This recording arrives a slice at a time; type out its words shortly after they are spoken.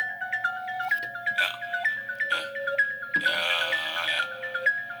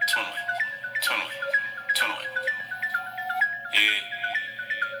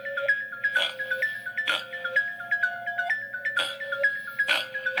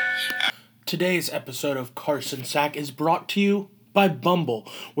Today's episode of Carson Sack is brought to you by Bumble,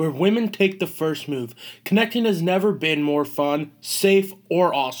 where women take the first move. Connecting has never been more fun, safe,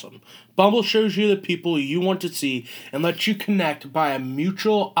 or awesome. Bumble shows you the people you want to see and lets you connect by a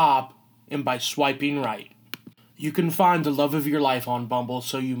mutual op and by swiping right. You can find the love of your life on Bumble,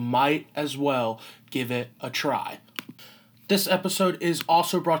 so you might as well give it a try. This episode is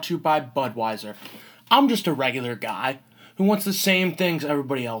also brought to you by Budweiser. I'm just a regular guy who wants the same things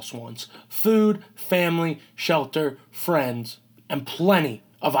everybody else wants. Food, family, shelter, friends, and plenty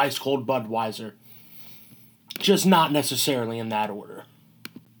of ice-cold Budweiser. Just not necessarily in that order.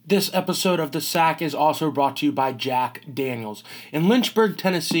 This episode of The Sack is also brought to you by Jack Daniels. In Lynchburg,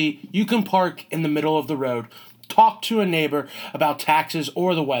 Tennessee, you can park in the middle of the road, talk to a neighbor about taxes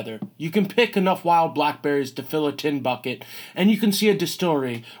or the weather. You can pick enough wild blackberries to fill a tin bucket, and you can see a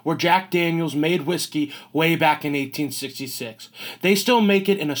distillery where Jack Daniels made whiskey way back in 1866. They still make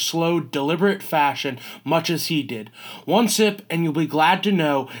it in a slow, deliberate fashion, much as he did. One sip, and you'll be glad to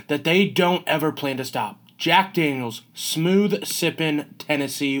know that they don't ever plan to stop. Jack Daniels, smooth sippin'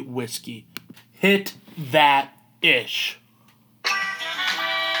 Tennessee whiskey. Hit that ish.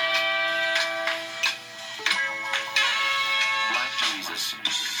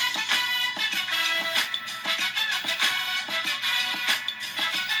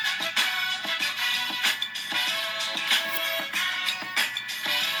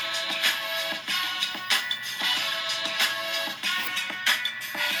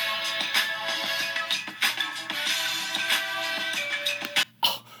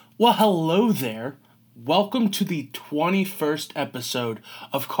 Well, hello there. Welcome to the 21st episode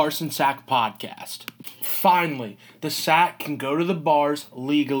of Carson Sack Podcast. Finally, the Sack can go to the bars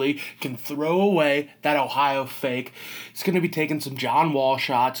legally, can throw away that Ohio fake. He's going to be taking some John Wall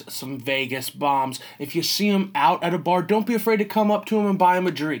shots, some Vegas bombs. If you see him out at a bar, don't be afraid to come up to him and buy him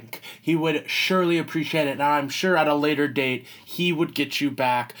a drink. He would surely appreciate it, and I'm sure at a later date, he would get you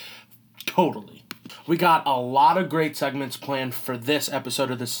back totally. We got a lot of great segments planned for this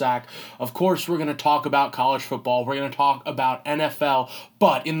episode of The Sack. Of course, we're going to talk about college football. We're going to talk about NFL.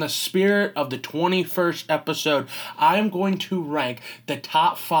 But in the spirit of the 21st episode, I am going to rank the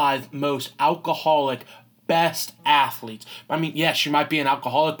top 5 most alcoholic best athletes. I mean, yes, you might be an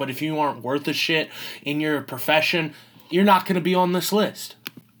alcoholic, but if you aren't worth a shit in your profession, you're not going to be on this list.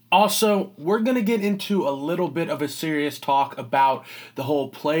 Also, we're going to get into a little bit of a serious talk about the whole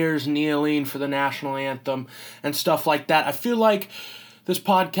players kneeling for the national anthem and stuff like that. I feel like this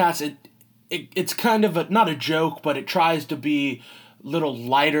podcast, it's kind of not a joke, but it tries to be a little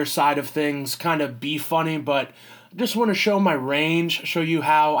lighter side of things, kind of be funny, but I just want to show my range, show you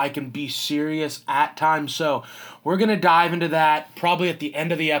how I can be serious at times. So we're going to dive into that probably at the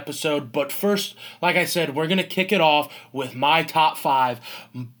end of the episode. But first, like I said, we're going to kick it off with my top 5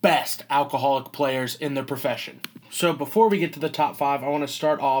 best alcoholic players in their profession. So before we get to the top 5, I want to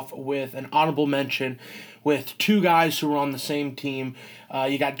start off with an honorable mention with 2 guys who were on the same team.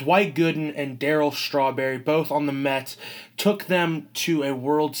 You got Dwight Gooden and Darryl Strawberry, both on the Mets. Took them to a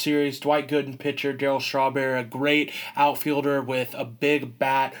World Series. Dwight Gooden, pitcher. Darryl Strawberry, a great outfielder with a big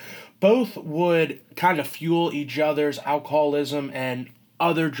bat. Both would kind of fuel each other's alcoholism and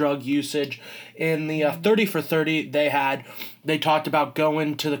other drug usage. In the 30 for 30 they talked about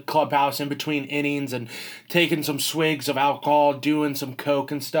going to the clubhouse in between innings and taking some swigs of alcohol, doing some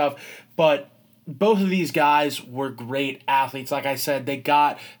coke and stuff. But both of these guys were great athletes. Like I said, they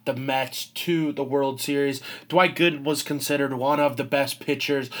got the Mets to the World Series. Dwight Gooden was considered one of the best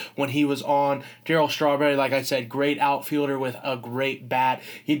pitchers when he was on. Darryl Strawberry, like I said, great outfielder with a great bat.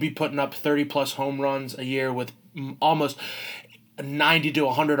 He'd be putting up 30-plus home runs a year with almost 90 to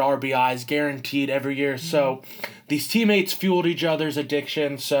 100 RBIs guaranteed every year. So these teammates fueled each other's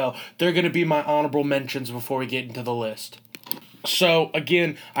addiction. So they're going to be my honorable mentions before we get into the list. So,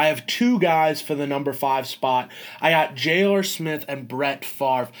 again, I have 2 guys for the number 5 spot. I got J.R. Smith and Brett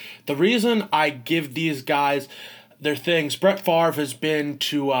Favre. The reason I give these guys their things, Brett Favre has been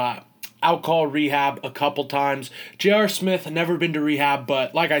to alcohol rehab a couple times. J.R. Smith never been to rehab,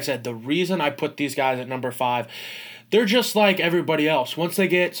 but like I said, the reason I put these guys at number 5, they're just like everybody else. Once they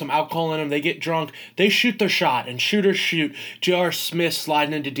get some alcohol in them, they get drunk, they shoot their shot, and shooters shoot. J.R. Smith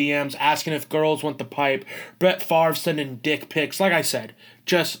sliding into DMs, asking if girls want the pipe. Brett Favre sending dick pics. Like I said,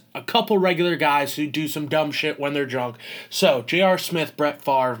 just a couple regular guys who do some dumb shit when they're drunk. So, J.R. Smith, Brett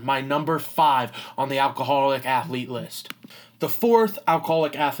Favre, my number 5 on the alcoholic athlete list. The 4th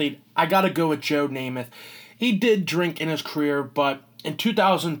alcoholic athlete, I gotta go with Joe Namath. He did drink in his career, but in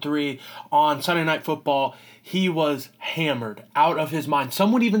 2003 on Sunday Night Football, he was hammered out of his mind.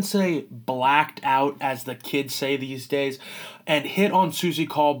 Some would even say blacked out, as the kids say these days, and hit on Susie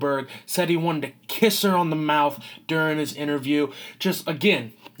Kahlberg, said he wanted to kiss her on the mouth during his interview. Just,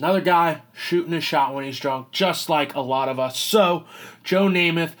 again, another guy shooting his shot when he's drunk, just like a lot of us. So, Joe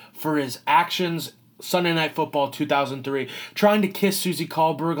Namath, for his actions Sunday Night Football 2003, trying to kiss Susie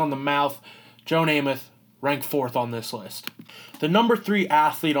Kahlberg on the mouth, Joe Namath ranked 4th on this list. The number 3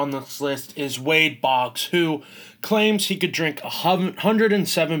 athlete on this list is Wade Boggs, who claims he could drink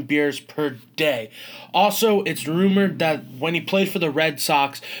 107 beers per day. Also, it's rumored that when he played for the Red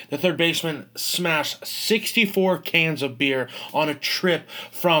Sox, the third baseman smashed 64 cans of beer on a trip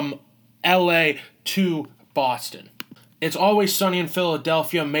from LA to Boston. It's Always Sunny in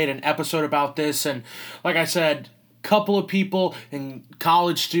Philadelphia made an episode about this, and like I said, couple of people and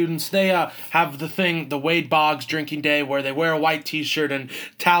college students, they have the Wade Boggs drinking day, where they wear a white t-shirt and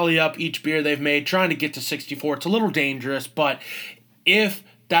tally up each beer they've made, trying to get to 64. It's a little dangerous, but if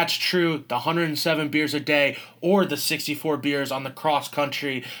that's true, the 107 beers a day or the 64 beers on the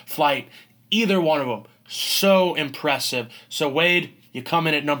cross-country flight, either one of them, so impressive. So Wade, you come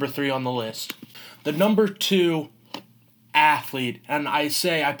in at number 3 on the list. The number 2 athlete, and I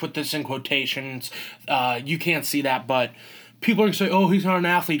put this in quotations, you can't see that, but people are going to say, oh, he's not an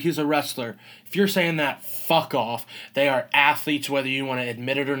athlete, he's a wrestler. If you're saying that, fuck off. They are athletes, whether you want to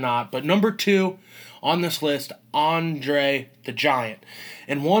admit it or not. But number 2 on this list, Andre the Giant.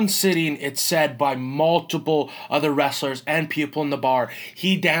 In one sitting, it's said by multiple other wrestlers and people in the bar,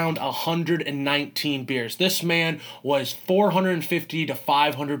 he downed 119 beers. This man was 450 to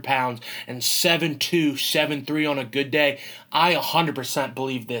 500 pounds and 7'2", 7'3" on a good day. I 100%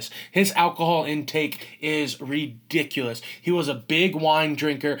 believe this. His alcohol intake is ridiculous. He was a big wine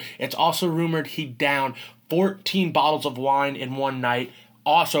drinker. It's also rumored he downed 14 bottles of wine in one night.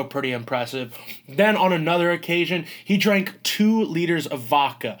 Also pretty impressive. Then on another occasion, he drank 2 liters of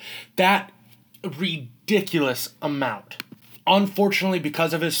vodka. That ridiculous amount. Unfortunately,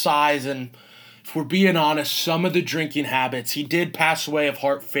 because of his size and, if we're being honest, some of the drinking habits, he did pass away of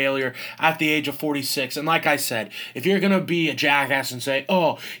heart failure at the age of 46. And like I said, if you're going to be a jackass and say,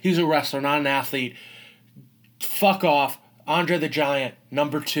 oh, he's a wrestler, not an athlete, fuck off. Andre the Giant,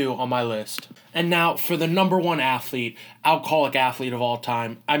 number 2 on my list. And now for the number 1 athlete, alcoholic athlete of all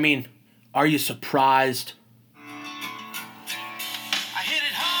time. I mean, are you surprised? I hit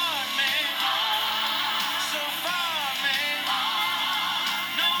it hard, man. So far, man.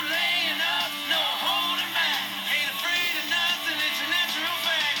 No laying up, no holding back. Ain't afraid of nothing, it's a natural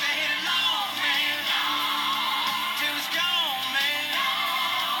fact. I hit it long, man. Till it's gone, man.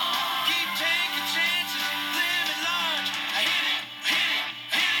 Keep taking chances, live at large. I hit it hard.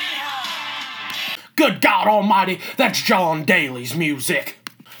 Good God Almighty, that's John Daly's music.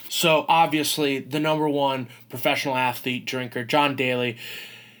 So obviously, the number 1 professional athlete drinker, John Daly,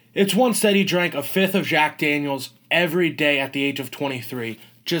 it's once said he drank a 5th of Jack Daniels every day at the age of 23.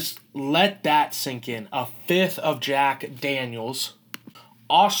 Just let that sink in. A 5th of Jack Daniels.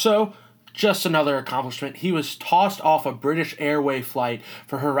 Also, just another accomplishment, he was tossed off a British Airways flight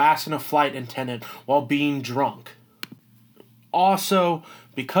for harassing a flight attendant while being drunk. Also,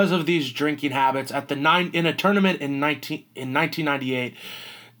 because of these drinking habits, in a tournament in 1998,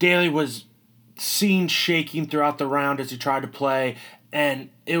 Daly was seen shaking throughout the round as he tried to play, and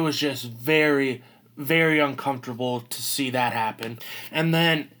it was just very, very uncomfortable to see that happen. And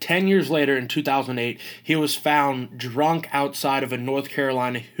then 10 years later, in 2008, he was found drunk outside of a North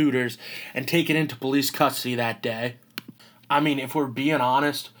Carolina Hooters and taken into police custody that day. I mean, if we're being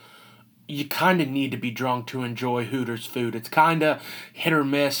honest, you kind of need to be drunk to enjoy Hooters food. It's kind of hit or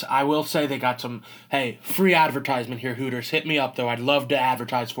miss. I will say they got some, free advertisement here, Hooters. Hit me up, though. I'd love to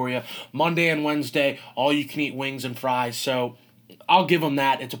advertise for you. Monday and Wednesday, all you can eat wings and fries. So I'll give them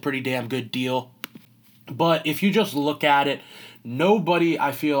that. It's a pretty damn good deal. But if you just look at it, nobody,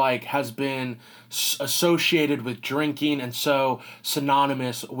 I feel like, has been associated with drinking and so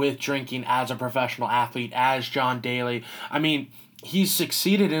synonymous with drinking as a professional athlete as John Daly. I mean, he's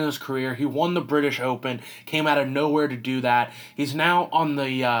succeeded in his career. He won the British Open, came out of nowhere to do that. He's now on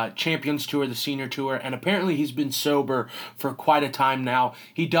the Champions Tour, the Senior Tour, and apparently he's been sober for quite a time now.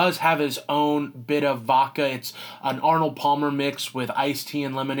 He does have his own bit of vodka. It's an Arnold Palmer mix with iced tea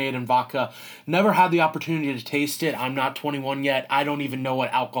and lemonade and vodka. Never had the opportunity to taste it. I'm not 21 yet. I don't even know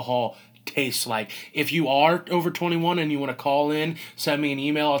what alcohol tastes like. If you are over 21 and you want to call in, send me an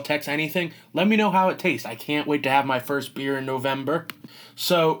email, I'll text anything, let me know how it tastes. I can't wait to have my first beer in November.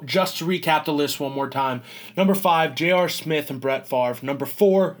 So just to recap the list one more time. Number 5, J.R. Smith and Brett Favre. Number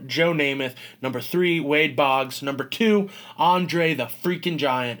 4, Joe Namath. Number 3, Wade Boggs. Number 2, Andre the freaking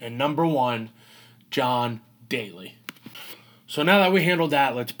Giant. And number 1, John daily. So now that we handled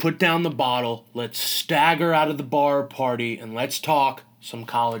that, let's put down the bottle, let's stagger out of the bar party, and let's talk some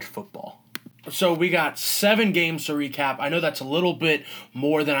college football. So we got 7 games to recap. I know that's a little bit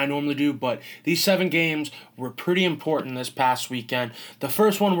more than I normally do, but these 7 games were pretty important this past weekend. The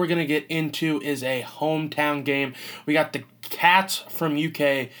first one we're going to get into is a hometown game. We got the Cats from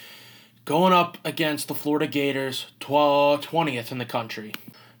UK going up against the Florida Gators, 20th in the country.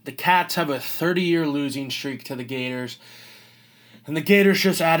 The Cats have a 30-year losing streak to the Gators, and the Gators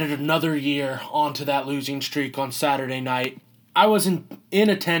just added another year onto that losing streak on Saturday night. I was in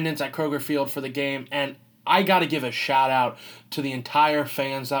attendance at Kroger Field for the game, and I got to give a shout-out to the entire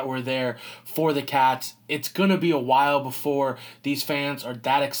fans that were there for the Cats. It's going to be a while before these fans are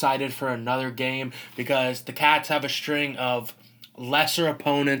that excited for another game because the Cats have a string of lesser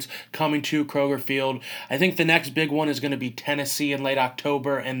opponents coming to Kroger Field. I think the next big one is going to be Tennessee in late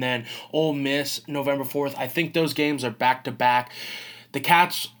October and then Ole Miss November 4th. I think those games are back-to-back. The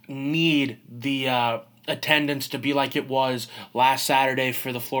Cats need the attendance to be like it was last Saturday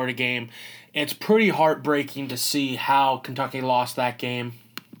for the Florida game. It's pretty heartbreaking to see how Kentucky lost that game.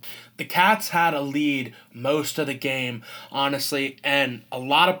 The Cats had a lead most of the game, honestly, and a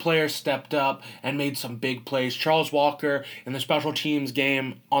lot of players stepped up and made some big plays. Charles Walker in the special teams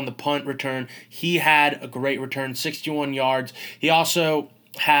game on the punt return, he had a great return, 61 yards. He also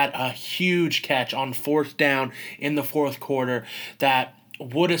had a huge catch on 4th down in the 4th quarter that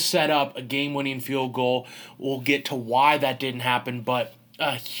would have set up a game-winning field goal. We'll get to why that didn't happen, but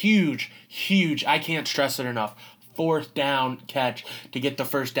a huge, I can't stress it enough, 4th down catch to get the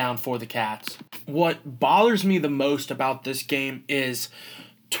first down for the Cats. What bothers me the most about this game is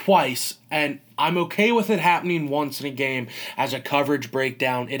twice, and I'm okay with it happening once in a game as a coverage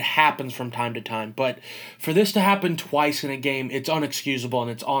breakdown. It happens from time to time, but for this to happen twice in a game, it's unexcusable,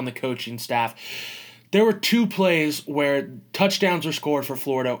 and it's on the coaching staff. There were 2 plays where touchdowns were scored for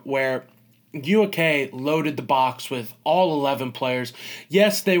Florida where UK loaded the box with all 11 players.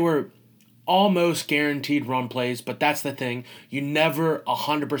 Yes, they were almost guaranteed run plays, but that's the thing. You never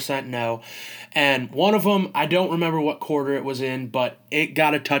 100% know. And one of them, I don't remember what quarter it was in, but it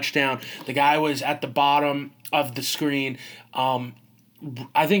got a touchdown. The guy was at the bottom of the screen. I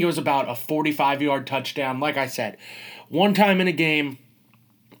think it was about a 45-yard touchdown. Like I said, one time in a game,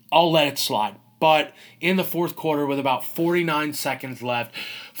 I'll let it slide. But in the 4th quarter with about 49 seconds left,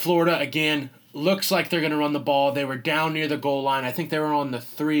 Florida, again, looks like they're going to run the ball. They were down near the goal line. I think they were on the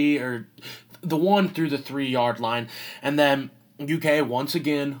 1 through the 3-yard line. And then UK once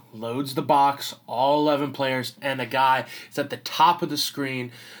again loads the box, all 11 players, and a guy is at the top of the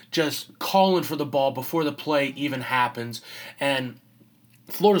screen just calling for the ball before the play even happens. And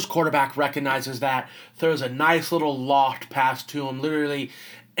Florida's quarterback recognizes that, throws a nice little loft pass to him. Literally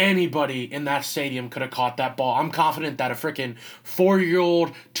anybody in that stadium could have caught that ball. I'm confident that a freaking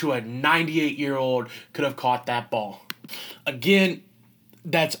 4-year-old to a 98-year-old could have caught that ball. Again,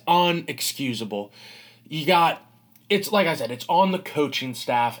 that's unexcusable. It's like I said, it's on the coaching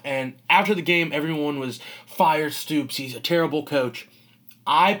staff, and after the game, everyone was fire Stoops. He's a terrible coach.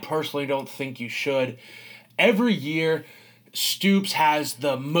 I personally don't think you should. Every year, Stoops has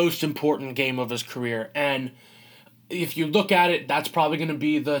the most important game of his career, and if you look at it, that's probably going to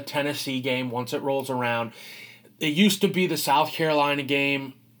be the Tennessee game once it rolls around. It used to be the South Carolina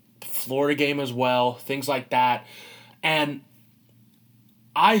game, Florida game as well, things like that. And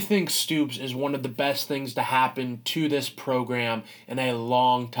I think Stoops is one of the best things to happen to this program in a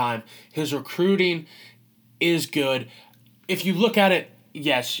long time. His recruiting is good. If you look at it,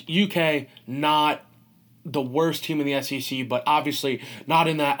 yes, UK not the worst team in the SEC, but obviously not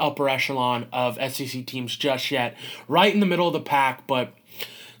in that upper echelon of SEC teams just yet. Right in the middle of the pack, but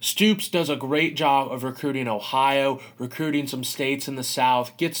Stoops does a great job of recruiting Ohio, recruiting some states in the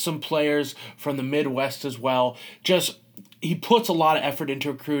South, gets some players from the Midwest as well. He puts a lot of effort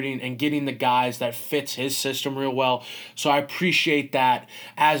into recruiting and getting the guys that fits his system real well. So I appreciate that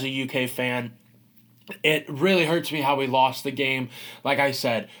as a UK fan. It really hurts me how we lost the game. Like I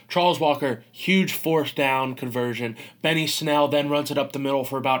said, Charles Walker, huge 4th down conversion. Benny Snell then runs it up the middle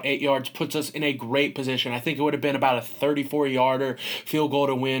for about 8 yards, puts us in a great position. I think it would have been about a 34-yarder field goal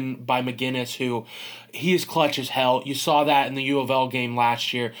to win by McGinnis, who he is clutch as hell. You saw that in the U of L game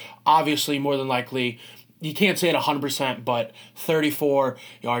last year. Obviously, more than likely, you can't say it 100%, but 34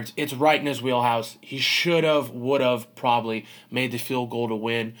 yards. It's right in his wheelhouse. He would have probably made the field goal to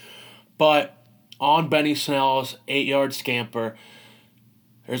win. But on Benny Snell's 8-yard scamper,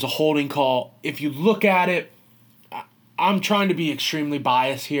 there's a holding call. If you look at it, I'm trying to be extremely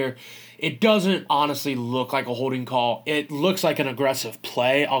biased here. It doesn't honestly look like a holding call. It looks like an aggressive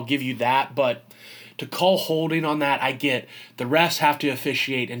play. I'll give you that. But to call holding on that, I get. The refs have to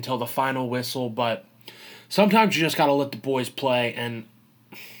officiate until the final whistle, but sometimes you just got to let the boys play, and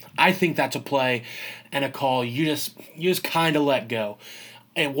I think that's a play and a call you just kind of let go.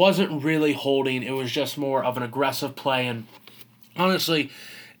 It wasn't really holding. It was just more of an aggressive play, and honestly,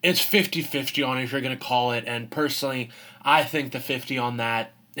 it's 50-50 on if you're going to call it, and personally, I think the 50 on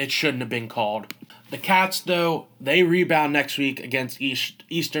that, it shouldn't have been called. The Cats, though, they rebound next week against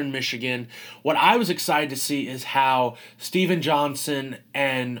Eastern Michigan. What I was excited to see is how Steven Johnson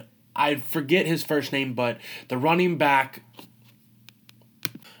and I forget his first name, but the running back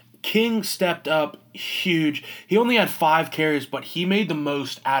King stepped up huge. He only had 5 carries, but he made the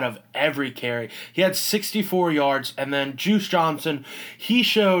most out of every carry. He had 64 yards, and then Juice Johnson, he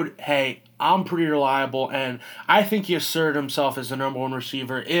showed, hey, I'm pretty reliable, and I think he asserted himself as the number 1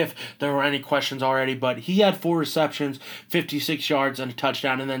 receiver if there were any questions already, but he had 4 receptions, 56 yards, and a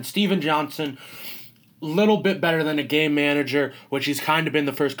touchdown. And then Steven Johnson, little bit better than a game manager, which he's kind of been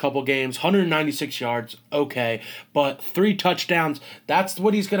the first couple games. 196 yards, okay, but 3 touchdowns, that's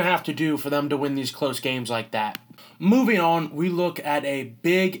what he's going to have to do for them to win these close games like that. Moving on, we look at a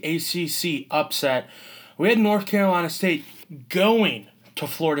big ACC upset. We had North Carolina State going to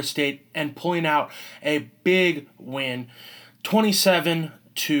Florida State and pulling out a big win,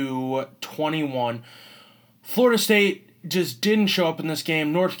 27-21. Florida State just didn't show up in this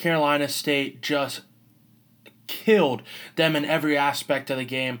game. North Carolina State just killed them in every aspect of the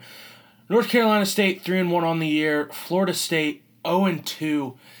game. North Carolina State 3-1 on the year. Florida State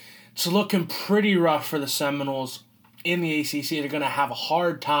 0-2. It's looking pretty rough for the Seminoles in the ACC. They're going to have a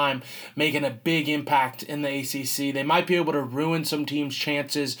hard time making a big impact in the ACC. They might be able to ruin some teams'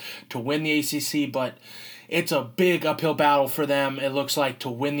 chances to win the ACC, but it's a big uphill battle for them, it looks like, to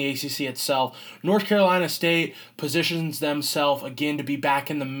win the ACC itself. North Carolina State positions themselves again to be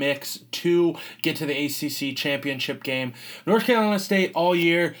back in the mix to get to the ACC championship game. North Carolina State all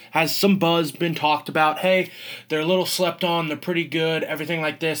year has some buzz been talked about. Hey, they're a little slept on, they're pretty good, everything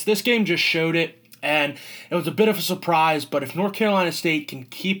like this. This game just showed it. And it was a bit of a surprise, but if North Carolina State can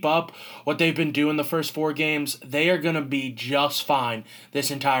keep up what they've been doing the first 4 games, they are going to be just fine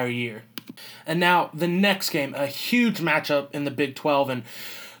this entire year. And now, the next game, a huge matchup in the Big 12, and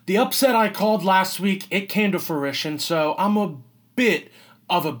the upset I called last week, it came to fruition, so I'm a bit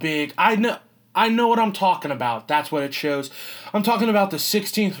of a big... I know what I'm talking about. That's what it shows. I'm talking about the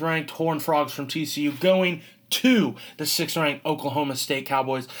 16th ranked Horned Frogs from TCU going to the 6th ranked Oklahoma State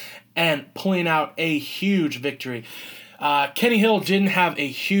Cowboys and pulling out a huge victory. Kenny Hill didn't have a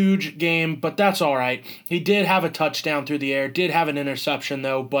huge game, but that's all right. He did have a touchdown through the air, did have an interception,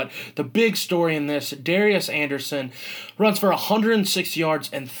 though, but the big story in this, Darius Anderson runs for 106 yards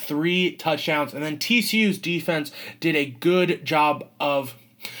and 3 touchdowns, and then TCU's defense did a good job of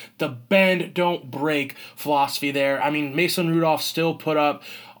the bend, don't break philosophy there. I mean, Mason Rudolph still put up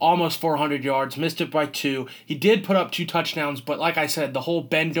almost 400 yards, missed it by 2. He did put up 2 touchdowns, but like I said, the whole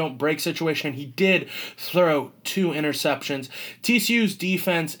bend, don't break situation, he did throw 2 interceptions. TCU's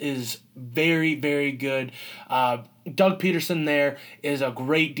defense is very, very good. Doug Peterson there is a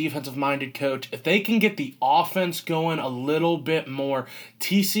great defensive-minded coach. If they can get the offense going a little bit more,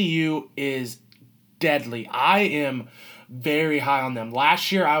 TCU is deadly. I am very high on them.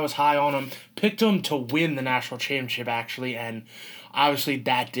 Last year, I was high on them. Picked them to win the national championship, actually, and obviously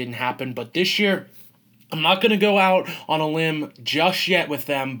that didn't happen. But this year, I'm not going to go out on a limb just yet with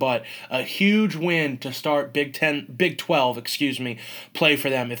them, but a huge win to start Big 12, play for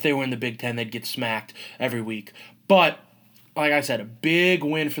them. If they were in the Big 10, they'd get smacked every week. But like I said, a big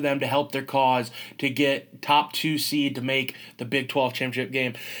win for them to help their cause to get top 2 seed to make the Big 12 championship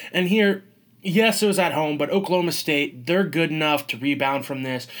game. And here, yes, it was at home, but Oklahoma State, they're good enough to rebound from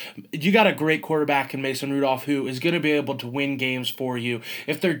this. You got a great quarterback in Mason Rudolph who is going to be able to win games for you.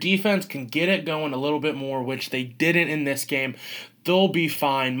 If their defense can get it going a little bit more, which they didn't in this game, they'll be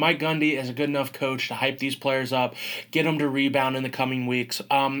fine. Mike Gundy is a good enough coach to hype these players up, get them to rebound in the coming weeks.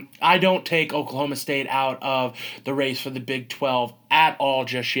 I don't take Oklahoma State out of the race for the Big 12 at all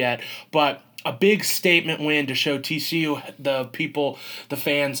just yet, but a big statement win to show TCU, the people, the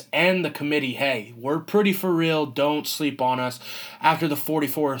fans, and the committee, hey, we're pretty for real, don't sleep on us, after the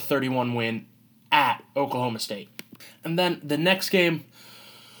 44-31 win at Oklahoma State. And then the next game,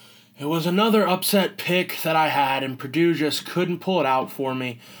 it was another upset pick that I had, and Purdue just couldn't pull it out for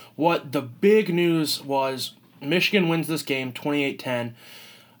me. What the big news was, Michigan wins this game 28-10.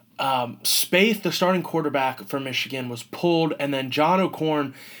 Spaeth, the starting quarterback for Michigan, was pulled, and then John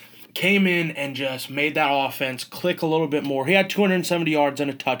O'Korn came in and just made that offense click a little bit more. He had 270 yards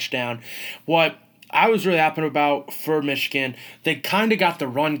and a touchdown. What I was really happy about for Michigan. They kind of got the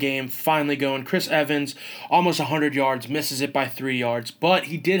run game finally going. Chris Evans, almost 100 yards, misses it by 3 yards, but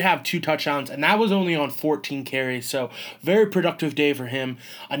he did have 2 touchdowns, and that was only on 14 carries, so very productive day for him.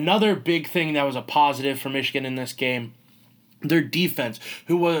 Another big thing that was a positive for Michigan in this game, their defense,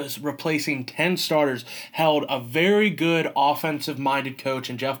 who was replacing 10 starters, held a very good offensive-minded coach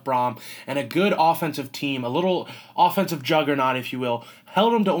in Jeff Brom and a good offensive team, a little offensive juggernaut, if you will,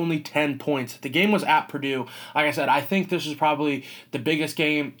 held them to only 10 points. The game was at Purdue. Like I said, I think this is probably the biggest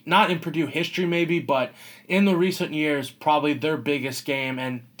game, not in Purdue history maybe, but in the recent years, probably their biggest game.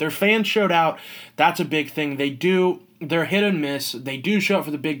 And their fans showed out. That's a big thing. They're hit and miss. They do show up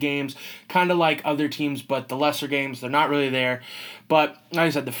for the big games, kind of like other teams, but the lesser games, they're not really there. But like I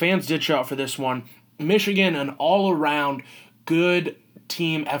said, the fans did show up for this one. Michigan, an all-around good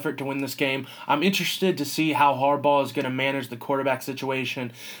team effort to win this game. I'm interested to see how Harbaugh is going to manage the quarterback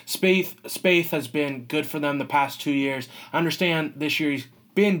situation. Spaeth has been good for them the past 2 years. I understand this year he's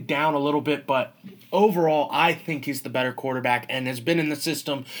been down a little bit, but overall, I think he's the better quarterback and has been in the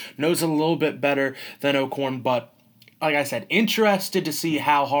system, knows a little bit better than O'Korn, but like I said, interested to see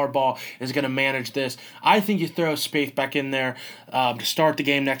how Harbaugh is going to manage this. I think you throw Spaeth back in there to start the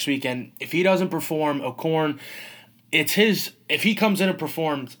game next week, and if he doesn't perform, O'Korn, if he comes in and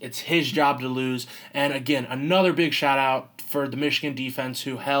performs, it's his job to lose. And again, another big shout out for the Michigan defense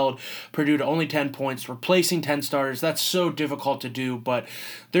who held Purdue to only 10 points, replacing 10 starters. That's so difficult to do, but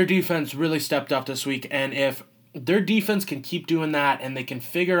their defense really stepped up this week, and if their defense can keep doing that and they can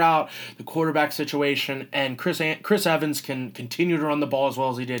figure out the quarterback situation and Chris Evans can continue to run the ball as well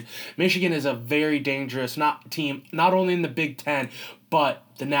as he did, Michigan is a very dangerous team, not only in the Big Ten, but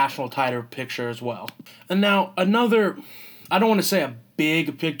the national title picture as well. And now another, I don't want to say a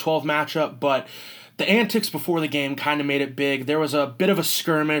big Big 12 matchup, but the antics before the game kind of made it big. There was a bit of a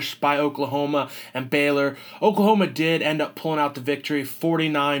skirmish by Oklahoma and Baylor. Oklahoma did end up pulling out the victory,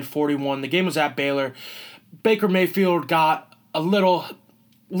 49-41. The game was at Baylor. Baker Mayfield got a little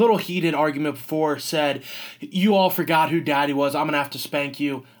heated argument before, said, "You all forgot who daddy was. I'm going to have to spank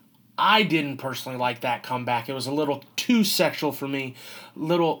you." I didn't personally like that comeback. It was a little too sexual for me.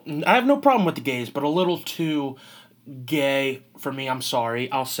 I have no problem with the gays, but a little too gay for me. I'm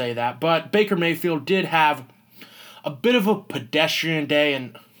sorry. I'll say that. But Baker Mayfield did have a bit of a pedestrian day,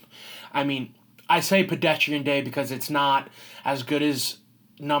 and I mean, I say pedestrian day because it's not as good as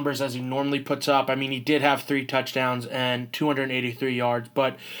numbers as he normally puts up. I mean, he did have 3 touchdowns and 283 yards,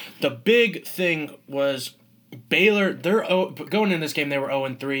 but the big thing was Baylor, going in this game, they were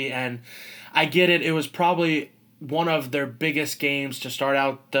 0-3, and I get it. It was probably one of their biggest games to start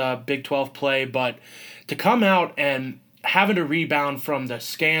out the Big 12 play, but to come out and having to rebound from the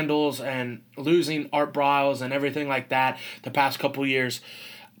scandals and losing Art Briles and everything like that the past couple years,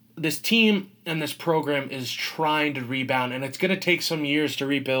 this team and this program is trying to rebound, and it's going to take some years to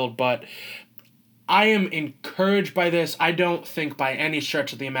rebuild, but I am encouraged by this. I don't think by any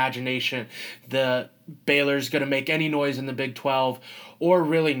stretch of the imagination the Baylor's going to make any noise in the Big 12 or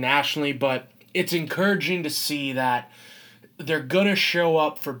really nationally, but it's encouraging to see that they're going to show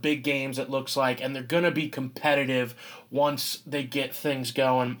up for big games, it looks like, and they're going to be competitive once they get things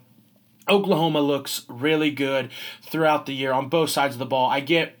going. Oklahoma looks really good throughout the year on both sides of the ball. I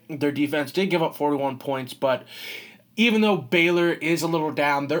get their defense did give up 41 points, but even though Baylor is a little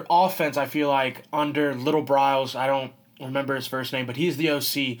down, their offense, I feel like, under Little Briles, I don't remember his first name, but he's the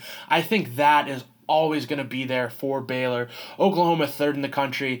OC. I think that is always going to be there for Baylor. Oklahoma, 3rd in the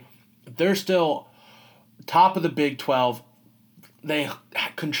country. They're still top of the Big 12. They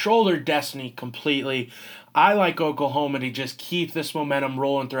control their destiny completely. I like Oklahoma to just keep this momentum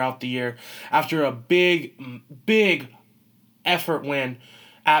rolling throughout the year after a big effort win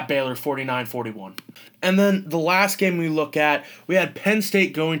at Baylor, 49-41. And then the last game we look at, we had Penn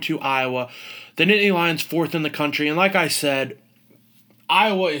State going to Iowa. The Nittany Lions 4th in the country, and like I said,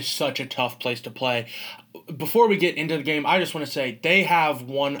 Iowa is such a tough place to play. Before we get into the game, I just want to say they have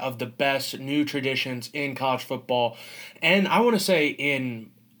one of the best new traditions in college football, and I want to say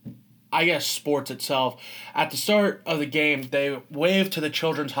in, I guess, sports itself. At the start of the game, they wave to the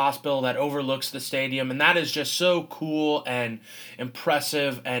Children's Hospital that overlooks the stadium, and that is just so cool and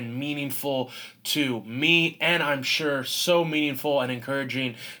impressive and meaningful to me, and I'm sure so meaningful and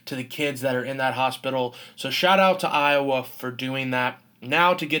encouraging to the kids that are in that hospital. So shout out to Iowa for doing that.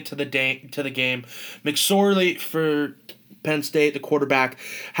 Now to get to the game, McSorley for Penn State, the quarterback,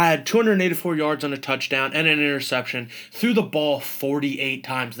 had 284 yards on a touchdown and an interception, threw the ball 48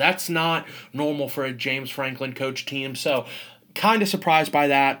 times. That's not normal for a James Franklin coach team, so kind of surprised by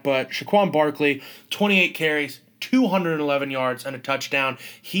that. But Saquon Barkley, 28 carries, 211 yards and a touchdown.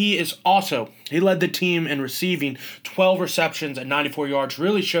 He led the team in receiving, 12 receptions and 94 yards.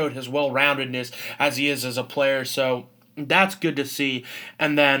 Really showed his well-roundedness as he is as a player. So that's good to see.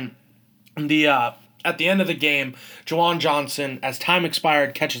 And then at the end of the game, Juwan Johnson, as time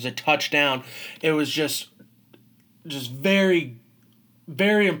expired, catches a touchdown. It was just very,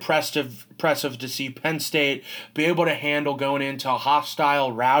 very impressive to see Penn State be able to handle going into a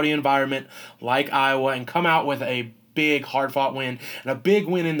hostile, rowdy environment like Iowa and come out with a big, hard-fought win and a big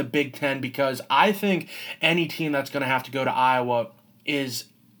win in the Big Ten, because I think any team that's going to have to go to Iowa is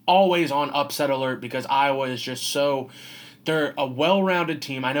always on upset alert, because Iowa is just they're a well-rounded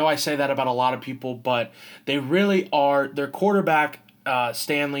team. I know I say that about a lot of people, but they really are. Their quarterback,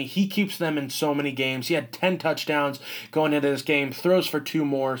 Stanley, he keeps them in so many games. He had 10 touchdowns going into this game, throws for 2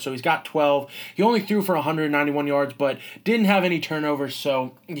 more, so he's got 12. He only threw for 191 yards, but didn't have any turnovers,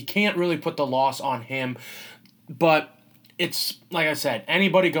 so you can't really put the loss on him. But it's, like I said,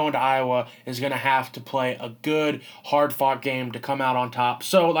 anybody going to Iowa is going to have to play a good, hard-fought game to come out on top.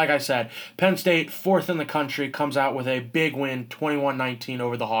 So, like I said, Penn State, 4th in the country, comes out with a big win, 21-19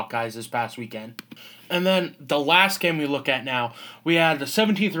 over the Hawkeyes this past weekend. And then the last game we look at now, we had the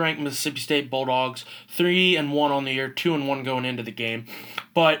 17th ranked Mississippi State Bulldogs, 3-1 on the year, 2-1 going into the game.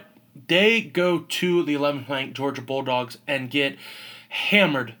 But they go to the 11th ranked Georgia Bulldogs and get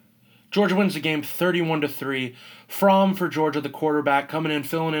hammered. Georgia wins the game 31-3. Fromm for Georgia, the quarterback, coming in,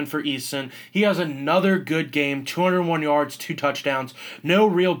 filling in for Eason. He has another good game, 201 yards, 2 touchdowns. No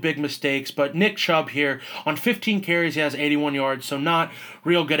real big mistakes, but Nick Chubb here, on 15 carries, he has 81 yards, so not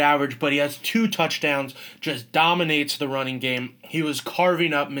real good average, but he has 2 touchdowns, just dominates the running game. He was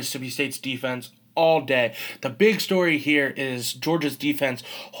carving up Mississippi State's defense all day. The big story here is Georgia's defense.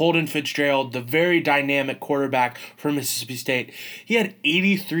 Holden Fitzgerald, the very dynamic quarterback for Mississippi State, he had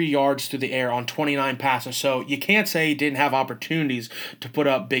 83 yards through the air on 29 passes, so you can't say he didn't have opportunities to put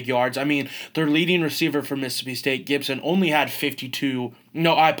up big yards. I mean, their leading receiver for Mississippi State, Gibson, only had 52.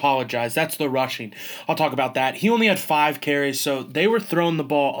 No, I apologize. That's the rushing. I'll talk about that. He only had 5 carries, so they were throwing the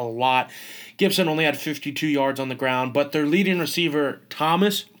ball a lot. Gibson only had 52 yards on the ground, but their leading receiver,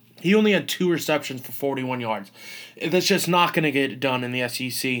 Thomas, he only had 2 receptions for 41 yards. That's just not going to get done in the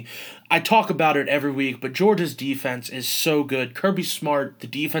SEC. I talk about it every week, but Georgia's defense is so good. Kirby Smart, the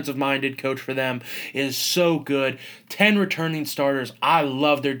defensive-minded coach for them, is so good. 10 returning starters. I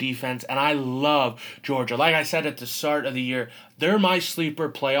love their defense, and I love Georgia. Like I said at the start of the year, they're my sleeper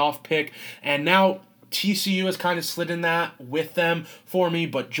playoff pick, and now TCU has kind of slid in that with them for me,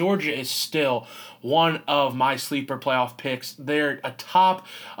 but Georgia is still one of my sleeper playoff picks. They're atop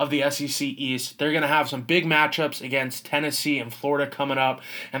of the SEC East. They're going to have some big matchups against Tennessee and Florida coming up,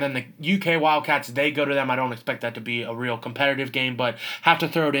 and then the UK Wildcats, they go to them. I don't expect that to be a real competitive game, but have to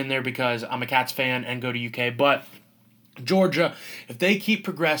throw it in there because I'm a Cats fan and go to UK, but Georgia, if they keep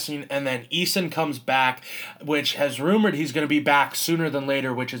progressing and then Eason comes back, which has rumored he's going to be back sooner than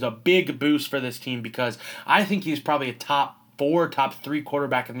later, which is a big boost for this team because I think he's probably a top 4, top 3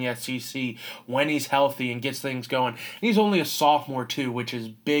 quarterback in the SEC when he's healthy and gets things going. And he's only a sophomore too, which is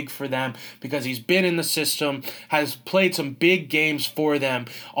big for them because he's been in the system, has played some big games for them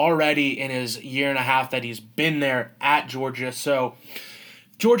already in his year and a half that he's been there at Georgia. So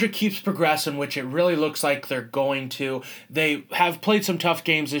Georgia keeps progressing, which it really looks like they're going to. They have played some tough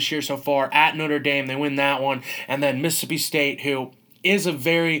games this year so far. At Notre Dame, they win that one. And then Mississippi State, who is a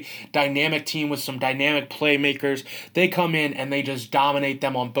very dynamic team with some dynamic playmakers. They come in and they just dominate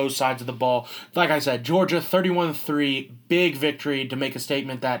them on both sides of the ball. Like I said, Georgia 31-3, big victory to make a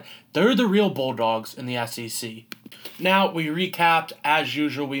statement that they're the real Bulldogs in the SEC. Now we recapped, as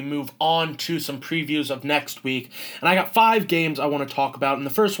usual, we move on to some previews of next week. And I got 5 games I want to talk about. And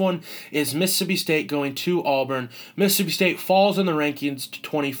the first one is Mississippi State going to Auburn. Mississippi State falls in the rankings to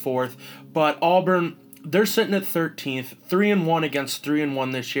 24th, but Auburn, they're sitting at 13th, 3-1 against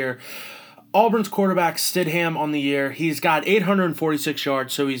 3-1 this year. Auburn's quarterback, Stidham, on the year, he's got 846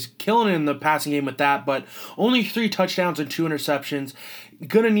 yards, so he's killing it in the passing game with that, but only 3 touchdowns and 2 interceptions.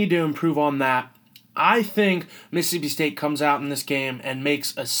 Gonna need to improve on that. I think Mississippi State comes out in this game and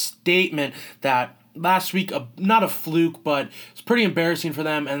makes a statement that last week, not a fluke, but it's pretty embarrassing for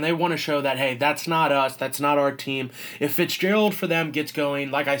them, and they want to show that, hey, that's not us, that's not our team. If Fitzgerald for them gets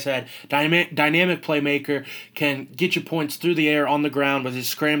going, like I said, dynamic playmaker, can get you points through the air, on the ground with his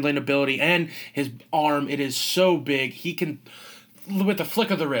scrambling ability and his arm. It is so big. He can, with the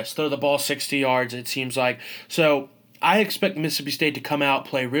flick of the wrist, throw the ball 60 yards, it seems like. So I expect Mississippi State to come out,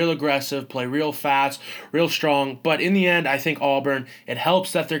 play real aggressive, play real fast, real strong. But in the end, I think Auburn, it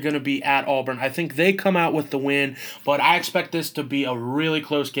helps that they're going to be at Auburn. I think they come out with the win, but I expect this to be a really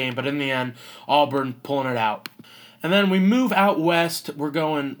close game. But in the end, Auburn pulling it out. And then we move out west. We're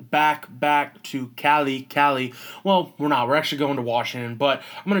going back to Cali. Well, we're not. We're actually going to Washington. But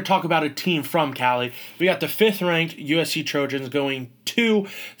I'm going to talk about a team from Cali. We got the 5th-ranked USC Trojans going to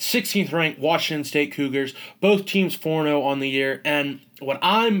 16th-ranked Washington State Cougars. Both teams 4-0 on the year. And what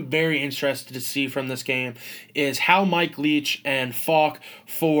I'm very interested to see from this game is how Mike Leach and Falk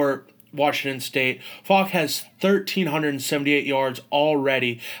for Washington State. Falk has 1,378 yards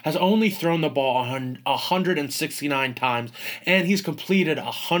already, has only thrown the ball 169 times, and he's completed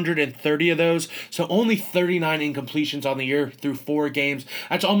 130 of those, so only 39 incompletions on the year through 4 games.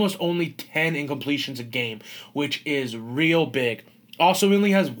 That's almost only 10 incompletions a game, which is real big. Also, he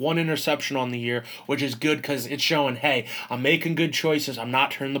only has 1 interception on the year, which is good because it's showing, hey, I'm making good choices. I'm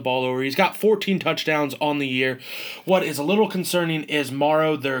not turning the ball over. He's got 14 touchdowns on the year. What is a little concerning is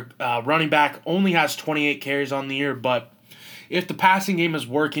Morrow, their running back, only has 28 carries on the year, but if the passing game is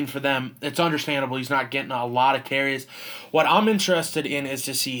working for them, it's understandable he's not getting a lot of carries. What I'm interested in is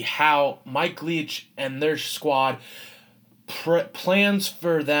to see how Mike Leach and their squad plans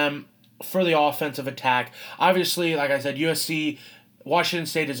for them for the offensive attack. Obviously, like I said, Washington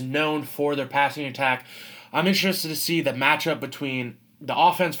State is known for their passing attack. I'm interested to see the matchup between the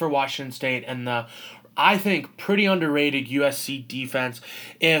offense for Washington State and the, I think, pretty underrated USC defense.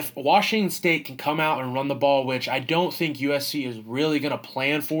 If Washington State can come out and run the ball, which I don't think USC is really going to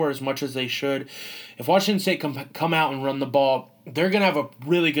plan for as much as they should, if Washington State can come out and run the ball, they're going to have a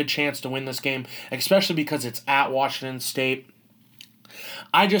really good chance to win this game, especially because it's at Washington State.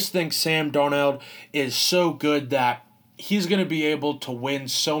 I just think Sam Darnold is so good that he's going to be able to win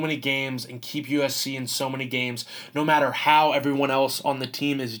so many games and keep USC in so many games, no matter how everyone else on the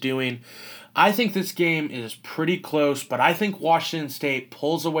team is doing. I think this game is pretty close, but I think Washington State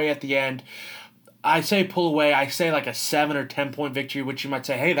pulls away at the end. I say pull away, I say like a 7 or 10 point victory, which you might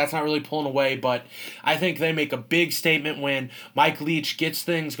say, hey, that's not really pulling away, but I think they make a big statement win. Mike Leach gets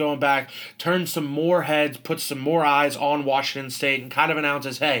things going back, turns some more heads, puts some more eyes on Washington State, and kind of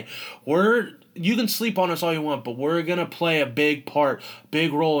announces, hey, you can sleep on us all you want, but we're going to play a big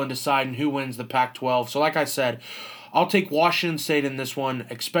role in deciding who wins the Pac-12. So like I said, I'll take Washington State in this one,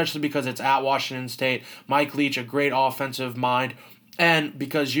 especially because it's at Washington State. Mike Leach, a great offensive mind, and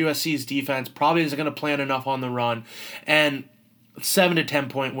because USC's defense probably isn't going to plan enough on the run, and 7 to 10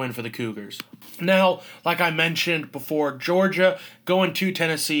 point win for the Cougars. Now, like I mentioned before, Georgia going to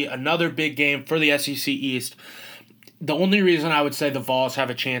Tennessee, another big game for the SEC East. The only reason I would say the Vols have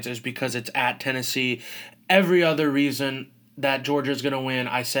a chance is because it's at Tennessee. Every other reason that Georgia's going to win,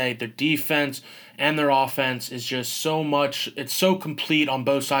 I say their defense and their offense is just so much, it's so complete on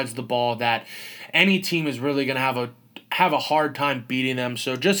both sides of the ball that any team is really going to have a hard time beating them.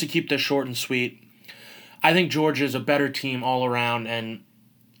 So just to keep this short and sweet, I think Georgia is a better team all around, and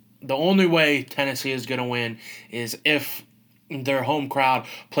the only way Tennessee is going to win is if their home crowd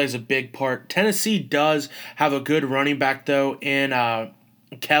plays a big part. Tennessee does have a good running back, though, in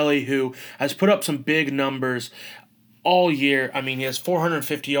Kelly, who has put up some big numbers all year. I mean, he has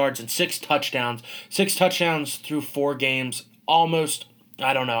 450 yards and 6 touchdowns. 6 touchdowns through 4 games, almost,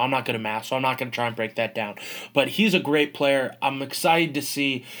 I don't know, I'm not good at math, so I'm not going to try and break that down. But he's a great player. I'm excited to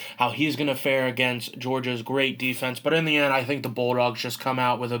see how he's going to fare against Georgia's great defense. But in the end, I think the Bulldogs just come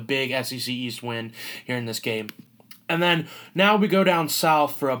out with a big SEC East win here in this game. And then now we go down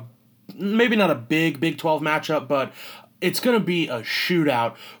south for maybe not a big Big 12 matchup, but it's going to be a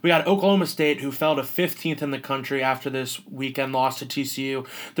shootout. We got Oklahoma State, who fell to 15th in the country after this weekend loss to TCU.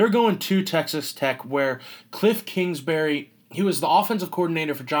 They're going to Texas Tech, where Cliff Kingsbury, he was the offensive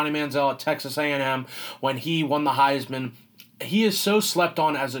coordinator for Johnny Manziel at Texas A&M when he won the Heisman. He is so slept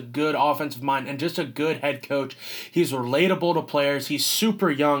on as a good offensive mind and just a good head coach. He's relatable to players. He's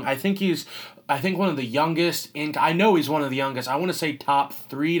super young. I think one of the youngest. I know he's one of the youngest. I want to say top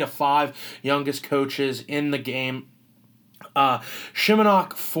 3 to 5 youngest coaches in the game.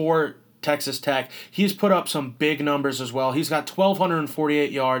 Shimonok for Texas Tech, he's put up some big numbers as well. He's got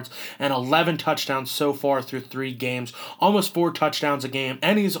 1,248 yards and 11 touchdowns so far through 3 games, almost 4 touchdowns a game,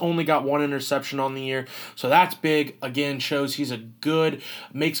 and he's only got 1 interception on the year, so that's big. Again, shows he's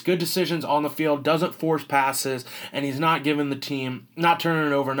makes good decisions on the field, doesn't force passes, and he's not giving the team, not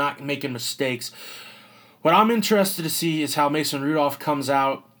turning it over, not making mistakes. What I'm interested to see is how Mason Rudolph comes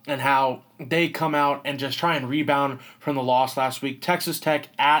out and how they come out and just try and rebound from the loss last week. Texas Tech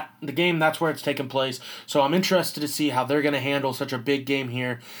at the game, that's where it's taking place. So I'm interested to see how they're going to handle such a big game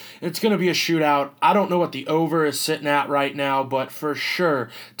here. It's going to be a shootout. I don't know what the over is sitting at right now, but for sure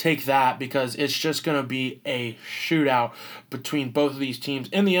take that because it's just going to be a shootout between both of these teams.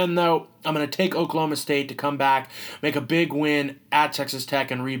 In the end, though, I'm going to take Oklahoma State to come back, make a big win at Texas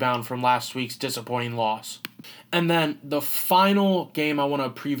Tech, and rebound from last week's disappointing loss. And then the final game I want to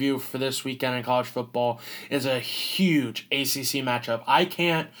preview for this weekend in college football is a huge ACC matchup. I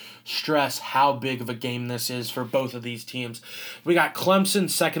can't stress how big of a game this is for both of these teams. We got Clemson,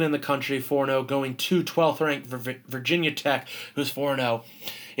 second in the country, 4-0, going to 12th-ranked Virginia Tech, who's 4-0.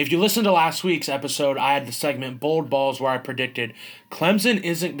 If you listened to last week's episode, I had the segment Bold Balls where I predicted Clemson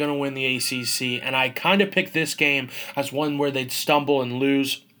isn't going to win the ACC, and I kind of picked this game as one where they'd stumble and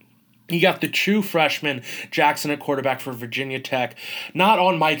lose. You got the true freshman, Jackson, at quarterback for Virginia Tech. Not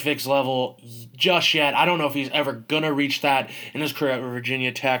on Mike Vick's level just yet. I don't know if he's ever going to reach that in his career at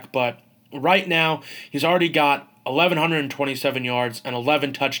Virginia Tech, but right now he's already got 1,127 yards and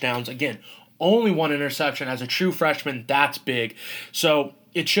 11 touchdowns. Again, only one interception as a true freshman. That's big. So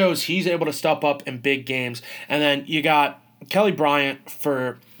it shows he's able to step up in big games. And then you got Kelly Bryant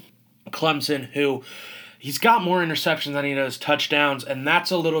for Clemson, who he's got more interceptions than he does touchdowns, and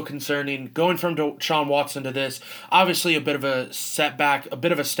that's a little concerning. Going from Deshaun Watson to this, obviously a bit of a setback, a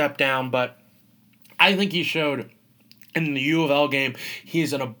bit of a step down, but I think he showed in the U of L game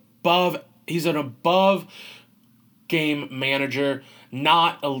he's an above game manager,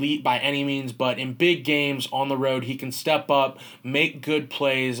 not elite by any means, but in big games on the road, he can step up, make good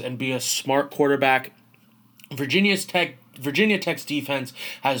plays, and be a smart quarterback. Virginia Tech's defense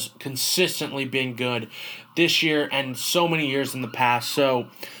has consistently been good this year and so many years in the past. So,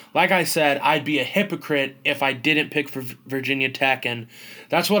 like I said, I'd be a hypocrite if I didn't pick for Virginia Tech, and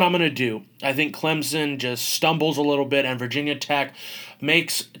that's what I'm going to do. I think Clemson just stumbles a little bit, and Virginia Tech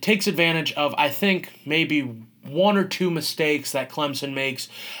takes advantage of, I think, maybe one or two mistakes that Clemson makes.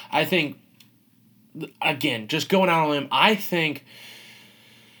 I think, again, just going out on a limb, I think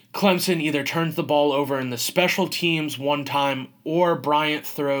Clemson either turns the ball over in the special teams one time or Bryant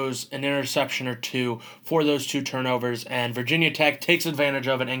throws an interception or two for those two turnovers, and Virginia Tech takes advantage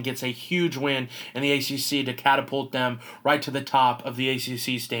of it and gets a huge win in the ACC to catapult them right to the top of the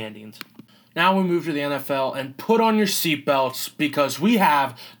ACC standings. Now we move to the NFL, and put on your seatbelts because we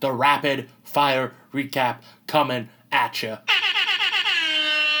have the rapid fire recap coming at you.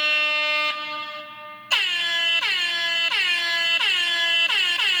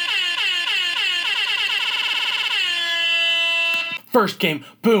 First game,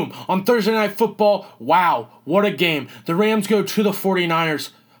 boom, on Thursday Night Football. Wow, what a game. The Rams go to the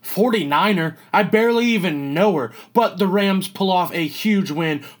 49ers. 49er? I barely even know her, but the Rams pull off a huge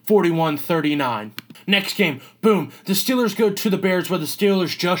win, 41-39. Next game, boom, the Steelers go to the Bears where the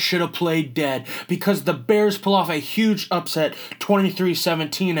Steelers just should have played dead because the Bears pull off a huge upset,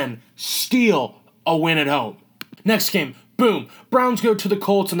 23-17, and steal a win at home. Next game, boom, Browns go to the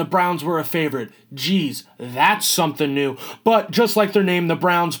Colts and the Browns were a favorite. Geez, that's something new. But just like their name, the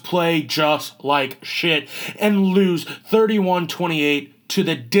Browns play just like shit and lose 31-28 to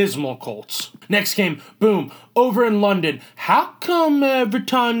the dismal Colts. Next game, boom, over in London. How come every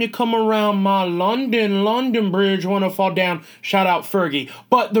time you come around my London Bridge want to fall down? Shout out Fergie.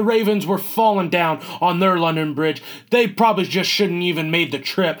 But the Ravens were falling down on their London Bridge. They probably just shouldn't even made the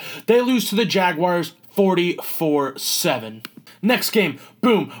trip. They lose to the Jaguars 44-7. Next game,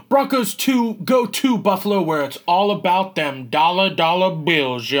 boom, Broncos go to Buffalo where it's all about them dollar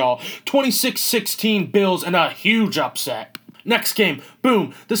bills, y'all. 26-16 Bills and a huge upset. Next game,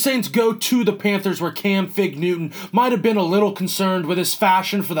 boom, the Saints go to the Panthers where Cam Fig Newton might have been a little concerned with his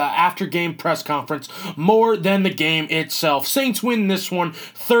fashion for the after-game press conference more than the game itself. Saints win this one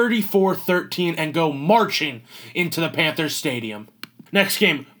 34-13 and go marching into the Panthers Stadium. Next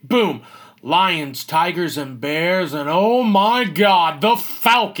game, boom, Lions, Tigers, and Bears, and oh my God, the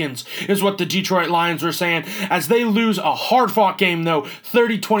Falcons is what the Detroit Lions were saying as they lose a hard-fought game, though,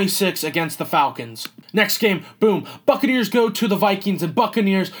 30-26 against the Falcons. Next game, boom, Buccaneers go to the Vikings, and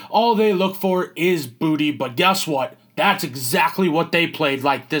Buccaneers, all they look for is booty, but guess what? That's exactly what they played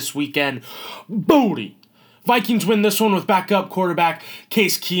like this weekend. Booty. Vikings win this one with backup quarterback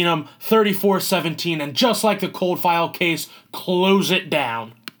Case Keenum, 34-17, and just like the cold file case, close it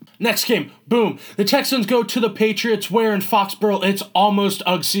down. Next game, boom, the Texans go to the Patriots where in Foxborough it's almost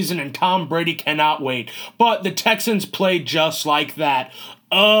UGG season and Tom Brady cannot wait. But the Texans play just like that.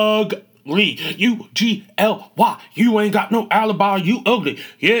 Ugly. U-G-L-Y. You ain't got no alibi, you ugly.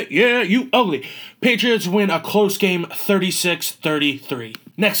 Yeah, you ugly. Patriots win a close game 36-33.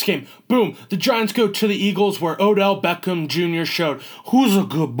 Next game, boom, the Giants go to the Eagles where Odell Beckham Jr. showed who's a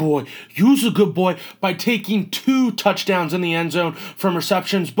good boy, you's a good boy by taking 2 touchdowns in the end zone from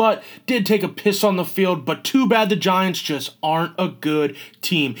receptions, but did take a piss on the field, but too bad the Giants just aren't a good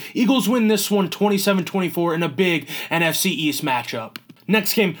team. Eagles win this one 27-24 in a big NFC East matchup.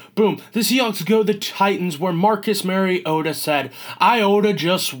 Next game, boom, the Seahawks go to the Titans where Marcus Mariota said, I oughta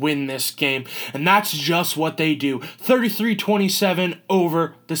just win this game. And that's just what they do. 33-27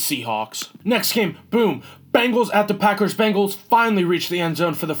 over the Seahawks. Next game, boom, Bengals at the Packers. Bengals finally reach the end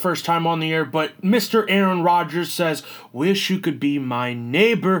zone for the first time on the year, but Mr. Aaron Rodgers says, wish you could be my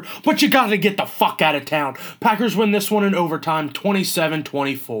neighbor, but you gotta get the fuck out of town. Packers win this one in overtime,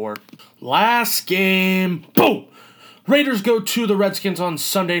 27-24. Last game, boom! Raiders go to the Redskins on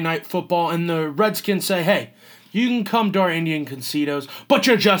Sunday Night Football, and the Redskins say, hey, you can come to our Indian Casinos, but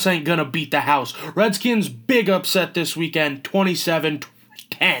you just ain't gonna beat the house. Redskins, big upset this weekend, 27-10.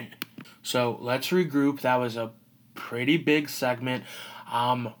 So, let's regroup. That was a pretty big segment.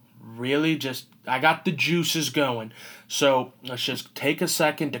 I got the juices going. So, let's just take a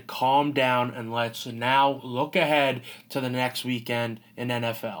second to calm down, and let's now look ahead to the next weekend in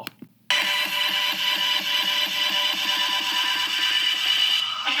NFL.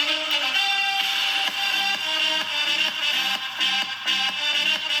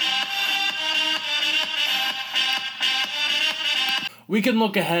 We can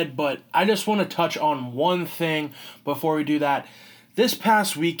look ahead, but I just want to touch on one thing before we do that. This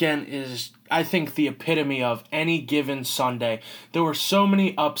past weekend is, I think, the epitome of any given Sunday. There were so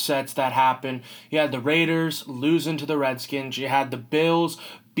many upsets that happened. You had the Raiders losing to the Redskins. You had the Bills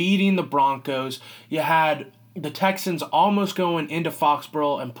beating the Broncos. You had the Texans almost going into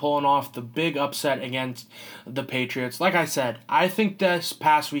Foxborough and pulling off the big upset against the Patriots. Like I said, I think this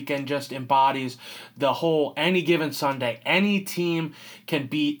past weekend just embodies the whole any given Sunday. Any team can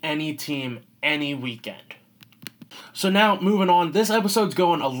beat any team any weekend. So now, moving on, this episode's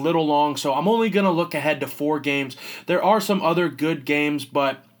going a little long, so I'm only going to look ahead to 4 games. There are some other good games,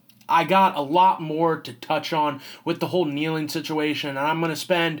 but I got a lot more to touch on with the whole kneeling situation, and I'm going to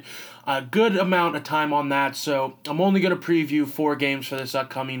spend a good amount of time on that, so I'm only going to preview 4 games for this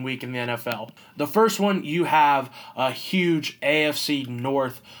upcoming week in the NFL. The first one, you have a huge AFC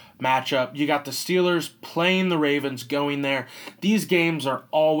North matchup. You got the Steelers playing the Ravens going there. These games are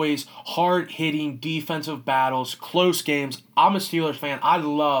always hard-hitting defensive battles, close games. I'm a Steelers fan. I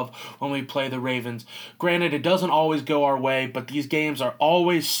love when we play the Ravens. Granted, it doesn't always go our way, but these games are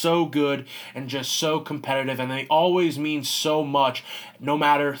always so good and just so competitive, and they always mean so much, no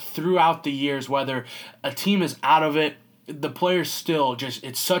matter throughout the years, whether a team is out of it, the players still just,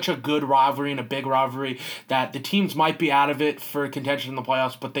 it's such a good rivalry and a big rivalry that the teams might be out of it for contention in the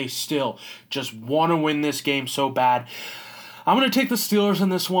playoffs, but they still just want to win this game so bad. I'm going to take the Steelers in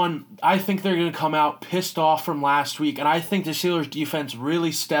this one. I think they're going to come out pissed off from last week, and I think the Steelers defense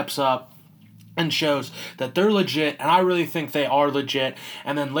really steps up and shows that they're legit, and I really think they are legit.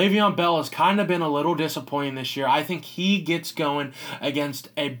 And then Le'Veon Bell has kind of been a little disappointing this year. I think he gets going against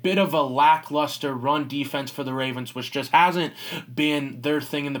a bit of a lackluster run defense for the Ravens, which just hasn't been their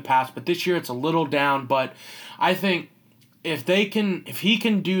thing in the past. But this year it's a little down, but I think if he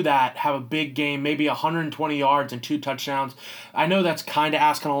can do that, have a big game, maybe 120 yards and 2 touchdowns, I know that's kind of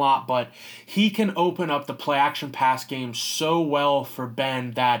asking a lot, but he can open up the play-action pass game so well for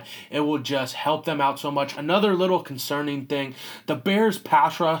Ben that it will just help them out so much. Another little concerning thing, the Bears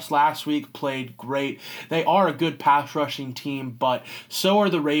pass rush last week played great. They are a good pass rushing team, but so are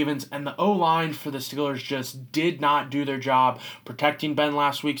the Ravens, and the O-line for the Steelers just did not do their job protecting Ben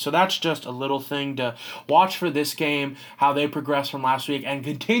last week, so that's just a little thing to watch for this game, how they progress from last week, and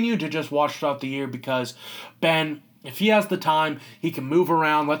continue to just watch throughout the year, because Ben, if he has the time, he can move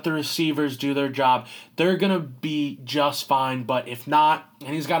around, let the receivers do their job. They're going to be just fine, but if not,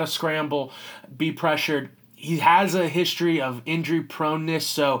 and he's got to scramble, be pressured, he has a history of injury proneness,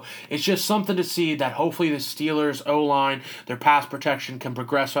 so it's just something to see that hopefully the Steelers' O-line, their pass protection, can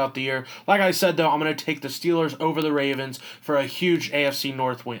progress throughout the year. Like I said, though, I'm going to take the Steelers over the Ravens for a huge AFC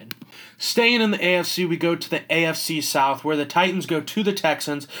North win. Staying in the AFC, we go to the AFC South, where the Titans go to the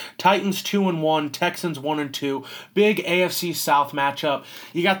Texans. Titans 2-1, Texans 1-2. Big AFC South matchup.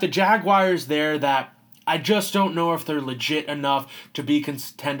 You got the Jaguars there that I just don't know if they're legit enough to be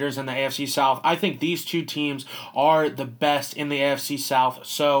contenders in the AFC South. I think these two teams are the best in the AFC South.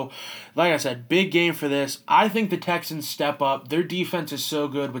 So, like I said, big game for this. I think the Texans step up. Their defense is so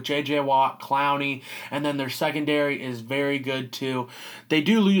good with J.J. Watt, Clowney, and then their secondary is very good too. They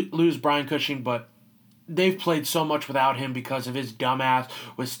do lose Brian Cushing, but they've played so much without him because of his dumbass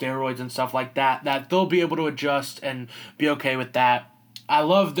with steroids and stuff like that, that they'll be able to adjust and be okay with that. I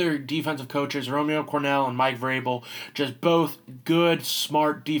love their defensive coaches, Romeo Cornell and Mike Vrabel, just both good,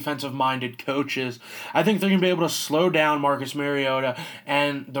 smart, defensive-minded coaches. I think they're going to be able to slow down Marcus Mariota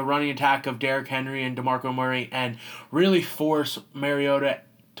and the running attack of Derrick Henry and DeMarco Murray and really force Mariota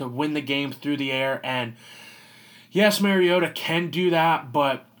to win the game through the air. And yes, Mariota can do that,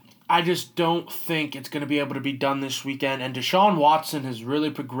 but I just don't think it's going to be able to be done this weekend. And Deshaun Watson has really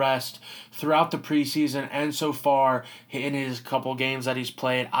progressed throughout the preseason and so far in his couple games that he's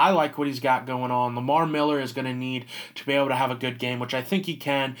played. I like what he's got going on. Lamar Miller is going to need to be able to have a good game, which I think he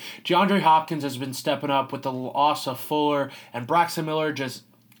can. DeAndre Hopkins has been stepping up with the loss of Fuller, and Braxton Miller just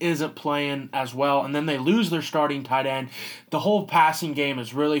isn't playing as well, and then they lose their starting tight end. The whole passing game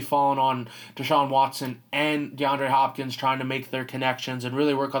is really falling on Deshaun Watson and DeAndre Hopkins trying to make their connections and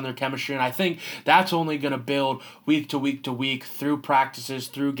really work on their chemistry, and I think that's only going to build week to week to week through practices,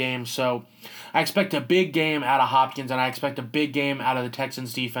 through games. So I expect a big game out of Hopkins, and I expect a big game out of the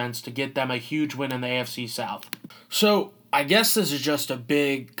Texans defense to get them a huge win in the AFC South. So I guess this is just a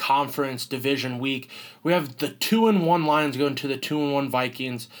big conference division week. We have the 2-1 Lions going to the 2-1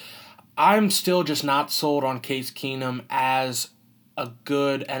 Vikings. I'm still just not sold on Case Keenum as a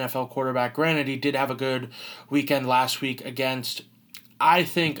good NFL quarterback. Granted, he did have a good weekend last week against, I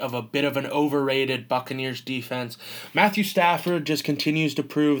think, of a bit of an overrated Buccaneers defense. Matthew Stafford just continues to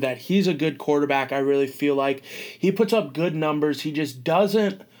prove that he's a good quarterback. I really feel like he puts up good numbers. He just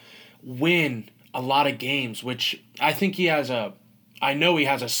doesn't win a lot of games, which I think I know he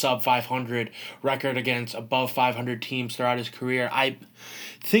has a sub 500 record against above 500 teams throughout his career. I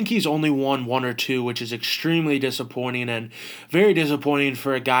think he's only won one or two, which is extremely disappointing and very disappointing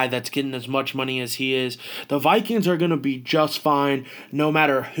for a guy that's getting as much money as he is. The Vikings are going to be just fine no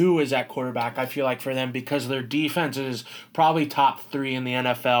matter who is at quarterback, I feel like, for them, because their defense is probably top 3 in the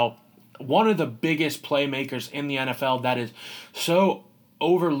NFL. One of the biggest playmakers in the NFL that is so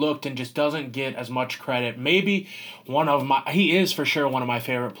overlooked and just doesn't get as much credit. Maybe he is for sure one of my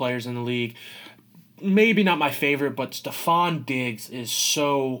favorite players in the league. Maybe not my favorite, but Stephon Diggs is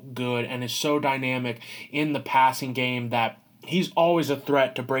so good and is so dynamic in the passing game that he's always a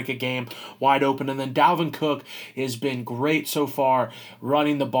threat to break a game wide open. And then Dalvin Cook has been great so far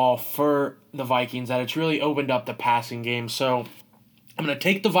running the ball for the Vikings, that it's really opened up the passing game. So I'm going to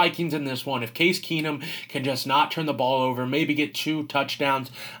take the Vikings in this one. If Case Keenum can just not turn the ball over, maybe get 2 touchdowns,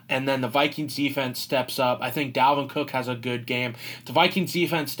 and then the Vikings defense steps up. I think Dalvin Cook has a good game. The Vikings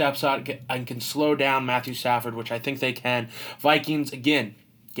defense steps up and can slow down Matthew Stafford, which I think they can. Vikings, again,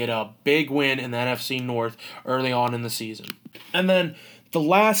 get a big win in the NFC North early on in the season. And then the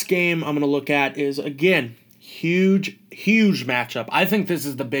last game I'm going to look at is, again, huge matchup. I think this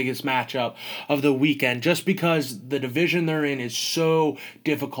is the biggest matchup of the weekend just because the division they're in is so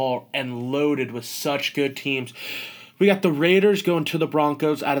difficult and loaded with such good teams. We got the Raiders going to the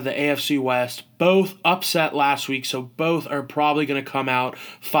Broncos out of the AFC West. Both upset last week, so both are probably going to come out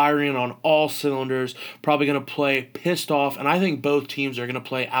firing on all cylinders, probably going to play pissed off, and I think both teams are going to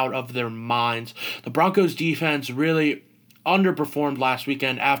play out of their minds. The Broncos defense really underperformed last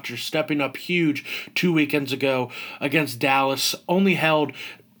weekend after stepping up huge 2 weekends ago against Dallas. Only held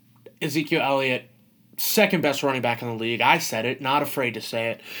Ezekiel Elliott, second best running back in the league, I said it, not afraid to say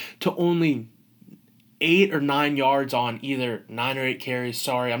it, to only 8 or 9 yards on either 9 or 8 carries.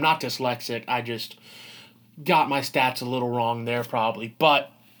 Sorry, I'm not dyslexic. I just got my stats a little wrong there probably.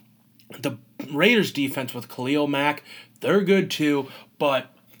 But the Raiders defense with Khalil Mack, they're good too,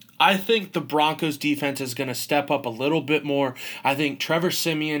 but I think the Broncos defense is going to step up a little bit more. I think Trevor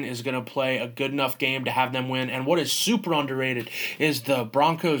Siemian is going to play a good enough game to have them win. And what is super underrated is the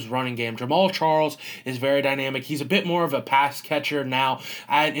Broncos running game. Jamal Charles is very dynamic. He's a bit more of a pass catcher now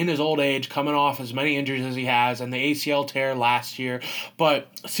in his old age, coming off as many injuries as he has and the ACL tear last year.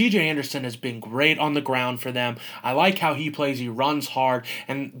 But CJ Anderson has been great on the ground for them. I like how he plays. He runs hard.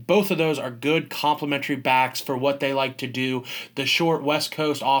 And both of those are good complementary backs for what they like to do. The short West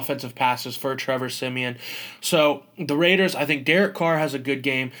Coast offensive passes for Trevor Siemian. So the Raiders, I think Derek Carr has a good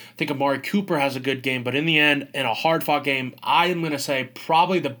game. I think Amari Cooper has a good game. But in the end, in a hard-fought game, I am going to say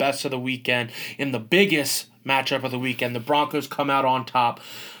probably the best of the weekend. In the biggest matchup of the weekend, the Broncos come out on top.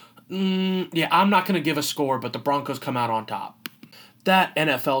 I'm not going to give a score, but the Broncos come out on top. That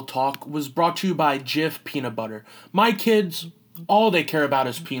NFL talk was brought to you by Jif Peanut Butter. My kids, all they care about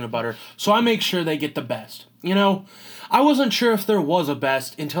is peanut butter, so I make sure they get the best. You know, I wasn't sure if there was a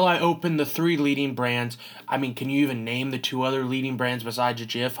best until I opened the 3 leading brands. I mean, can you even name the 2 other leading brands besides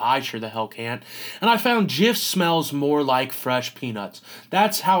Jif? I sure the hell can't. And I found Jif smells more like fresh peanuts.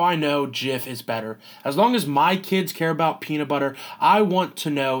 That's how I know Jif is better. As long as my kids care about peanut butter, I want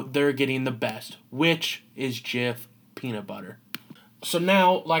to know they're getting the best, which is Jif Peanut Butter. So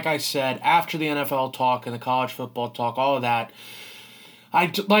now, like I said, after the NFL talk and the college football talk, all of that,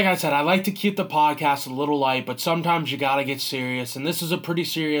 like I said, I like to keep the podcast a little light, but sometimes you gotta get serious, and this is a pretty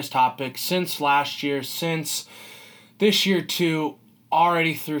serious topic. Since last year, since this year too,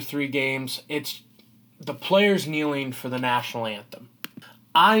 already through 3 games, it's the players kneeling for the national anthem.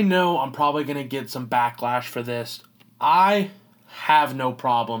 I know I'm probably gonna get some backlash for this. I have no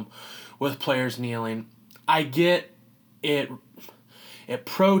problem with players kneeling. I get it. It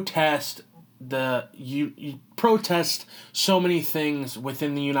protests you protest so many things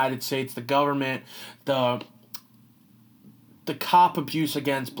within the United States, the government, the cop abuse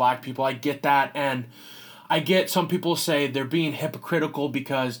against black people. I get that, and I get some people say they're being hypocritical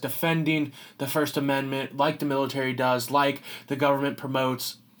because defending the First Amendment, like the military does, like the government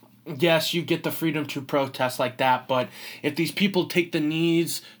promotes. Yes, you get the freedom to protest like that, but if these people take the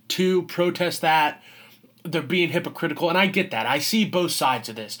knees to protest that, they're being hypocritical, and I get that. I see both sides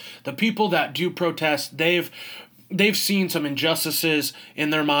of this. The people that do protest, they've seen some injustices in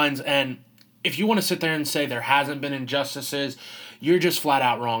their minds, and if you want to sit there and say there hasn't been injustices, you're just flat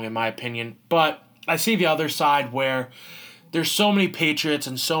out wrong, in my opinion. But I see the other side where there's so many patriots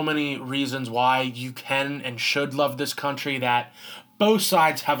and so many reasons why you can and should love this country that both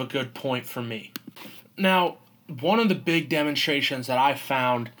sides have a good point for me. Now, one of the big demonstrations that I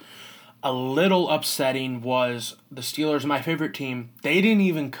found a little upsetting was the Steelers, my favorite team. They didn't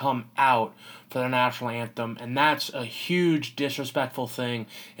even come out for the national anthem, and that's a huge disrespectful thing,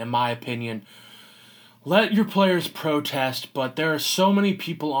 in my opinion. Let your players protest, but there are so many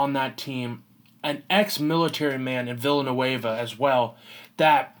people on that team, an ex-military man in Villanueva as well,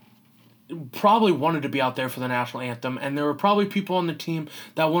 that probably wanted to be out there for the national anthem, and there were probably people on the team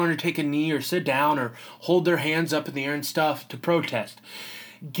that wanted to take a knee or sit down or hold their hands up in the air and stuff to protest.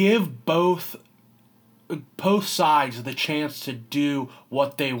 Give both sides the chance to do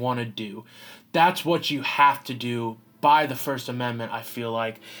what they want to do. That's what you have to do by the First Amendment, I feel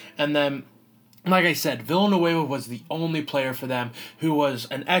like. And then, like I said, Villanueva was the only player for them who was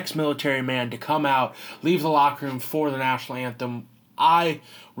an ex-military man to come out, leave the locker room for the national anthem. I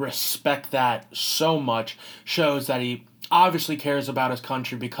respect that so much. Shows that he obviously cares about his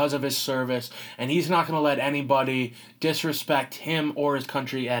country because of his service, and he's not going to let anybody disrespect him or his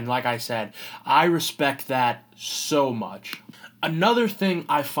country, and like I said, I respect that so much. Another thing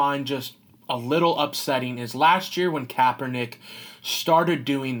I find just a little upsetting is last year when Kaepernick started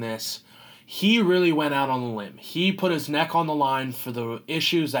doing this, he really went out on a limb. He put his neck on the line for the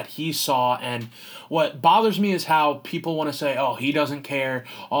issues that he saw, and what bothers me is how people want to say, oh, he doesn't care,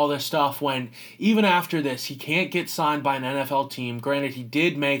 all this stuff, when even after this, he can't get signed by an NFL team. Granted, he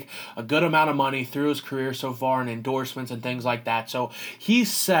did make a good amount of money through his career so far and endorsements and things like that, so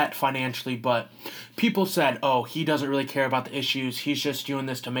he's set financially, but people said, oh, he doesn't really care about the issues, he's just doing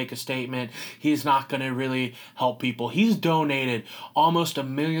this to make a statement, he's not going to really help people. He's donated almost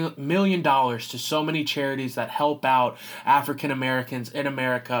 $1 million to so many charities that help out African Americans in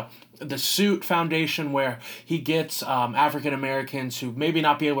America. The Suit Foundation, where he gets African Americans who maybe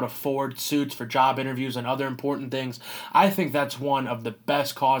not be able to afford suits for job interviews and other important things. I think that's one of the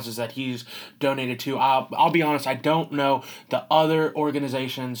best causes that he's donated to. I'll be honest, I don't know the other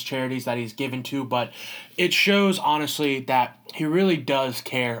organizations, charities that he's given to, but it shows honestly that he really does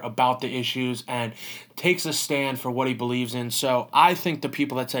care about the issues and takes a stand for what he believes in. So I think the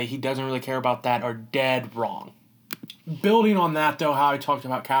people that say he doesn't really care about that are dead wrong. Building on that, though, how I talked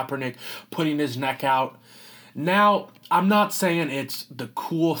about Kaepernick putting his neck out. Now, I'm not saying it's the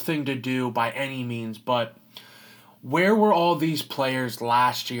cool thing to do by any means, but where were all these players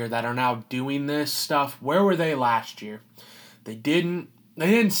last year that are now doing this stuff? Where were they last year? They didn't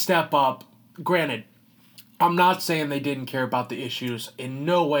step up. Granted, I'm not saying they didn't care about the issues. In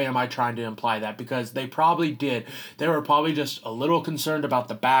no way am I trying to imply that, because they probably did. They were probably just a little concerned about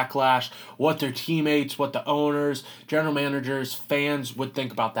the backlash, what their teammates, what the owners, general managers, fans would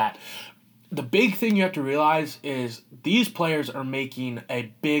think about that. The big thing you have to realize is these players are making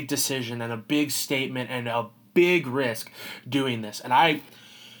a big decision and a big statement and a big risk doing this. And I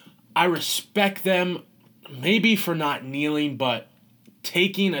respect them maybe for not kneeling, but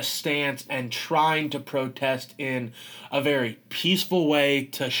taking a stance and trying to protest in a very peaceful way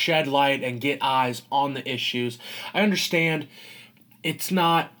to shed light and get eyes on the issues. I understand it's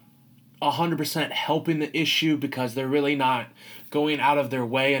not 100% helping the issue because they're really not going out of their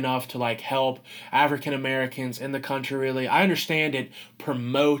way enough to help African Americans in the country really. I understand it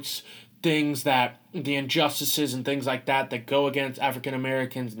promotes things that the injustices and things like that go against African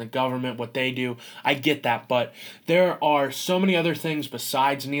Americans and the government, what they do. I get that, but there are so many other things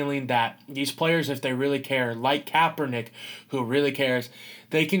besides kneeling that these players, if they really care, like Kaepernick, who really cares,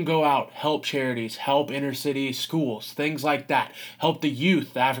 they can go out, help charities, help inner city schools, things like that. Help the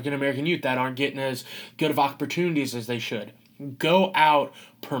youth, the African American youth that aren't getting as good of opportunities as they should. Go out,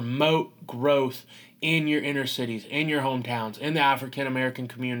 promote growth in your inner cities, in your hometowns, in the African American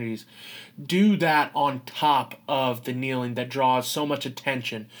communities. Do that on top of the kneeling that draws so much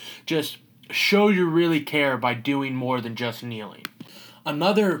attention. Just show you really care by doing more than just kneeling.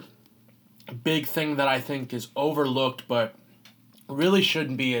 Another big thing that I think is overlooked but really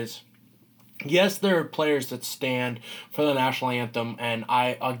shouldn't be is, yes, there are players that stand for the national anthem, and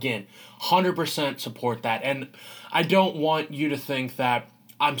I, again, 100% support that. And I don't want you to think that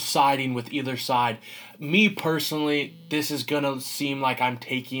I'm siding with either side. Me personally, this is going to seem like I'm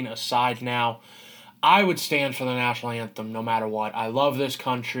taking a side now. I would stand for the national anthem no matter what. I love this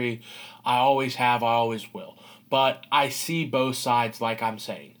country. I always have, I always will. But I see both sides, like I'm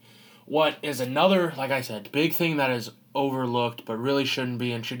saying. What is another, like I said, big thing that is overlooked but really shouldn't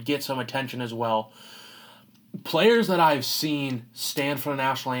be and should get some attention as well. Players that I've seen stand for the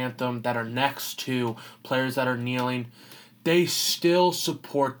national anthem that are next to players that are kneeling, they still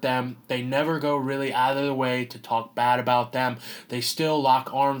support them. They never go really out of their way to talk bad about them. They still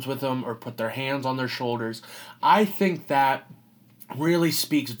lock arms with them or put their hands on their shoulders. I think that really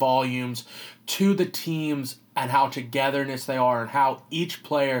speaks volumes to the teams and how togetherness they are and how each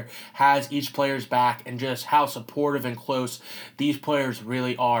player has each player's back and just how supportive and close these players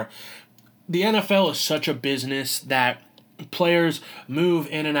really are. The NFL is such a business that players move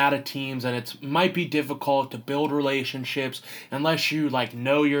in and out of teams, and it might be difficult to build relationships unless you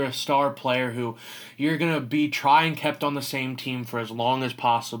know you're a star player who you're going to be trying kept on the same team for as long as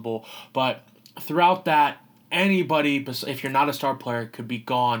possible. But throughout that, anybody, if you're not a star player, could be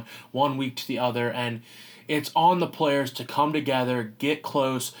gone 1 week to the other, and it's on the players to come together, get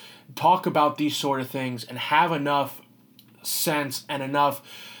close, talk about these sort of things, and have enough sense and enough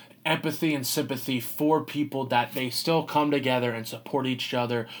empathy and sympathy for people that they still come together and support each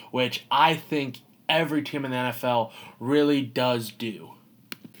other, which I think every team in the NFL really does do.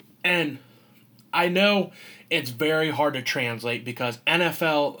 And I know it's very hard to translate because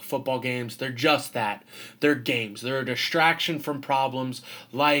NFL football games, they're just that. They're games. They're a distraction from problems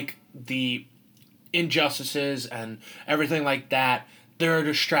like the injustices and everything like that. They're a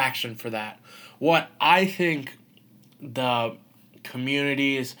distraction for that. What I think the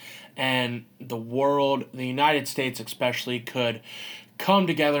communities and the world, the United States especially, could come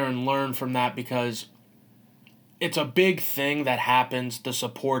together and learn from that, because it's a big thing that happens, the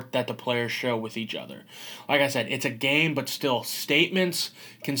support that the players show with each other. Like I said, it's a game, but still, statements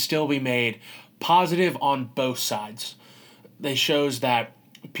can still be made positive on both sides. It shows that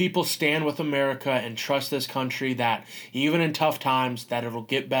people stand with America and trust this country, that even in tough times, that it'll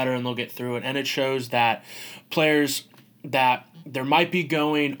get better and they'll get through it. And it shows that players that there might be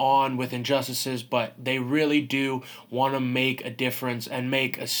going on with injustices, but they really do want to make a difference and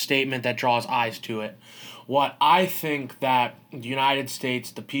make a statement that draws eyes to it. What I think that the United States,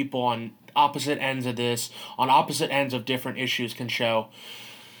 the people on opposite ends of this, on opposite ends of different issues can show,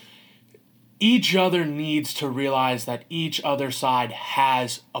 each other needs to realize that each other side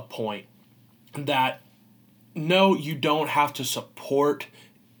has a point. That, no, you don't have to support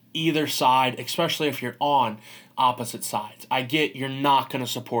either side, especially if you're on opposite sides. I get you're not going to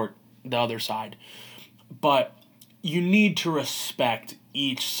support the other side, but you need to respect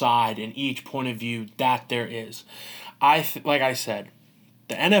each side and each point of view that there is. Like I said,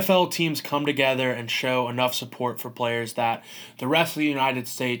 the NFL teams come together and show enough support for players that the rest of the United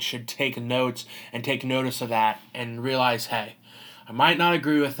States should take notes and take notice of that and realize, hey, I might not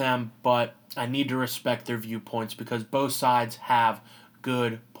agree with them, but I need to respect their viewpoints because both sides have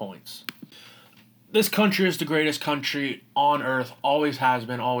good points. This country is the greatest country on earth, always has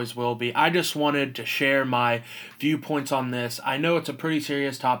been, always will be. I just wanted to share my viewpoints on this. I know it's a pretty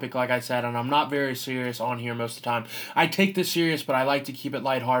serious topic, like I said, and I'm not very serious on here most of the time. I take this serious, but I like to keep it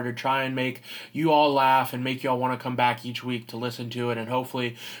lighthearted, try and make you all laugh and make you all want to come back each week to listen to it, and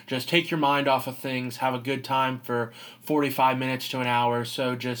hopefully just take your mind off of things, have a good time for 45 minutes to an hour.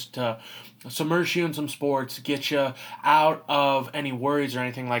 So just to submerge you in some sports, get you out of any worries or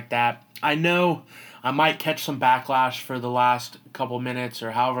anything like that. I know I might catch some backlash for the last couple minutes or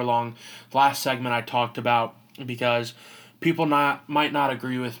however long the last segment I talked about, because people might not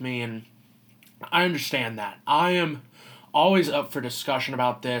agree with me, and I understand that. I am always up for discussion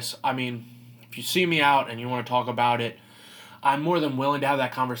about this. I mean, if you see me out and you want to talk about it, I'm more than willing to have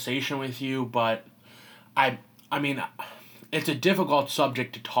that conversation with you, but I mean, it's a difficult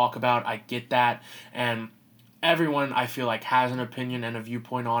subject to talk about. I get that, and everyone I feel like has an opinion and a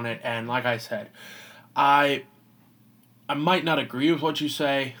viewpoint on it. And like I said, I might not agree with what you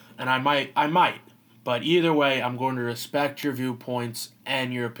say, and I might, but either way, I'm going to respect your viewpoints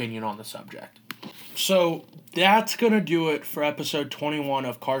and your opinion on the subject. So that's going to do it for episode 21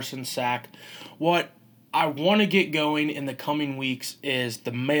 of Carson Sack. What I want to get going in the coming weeks is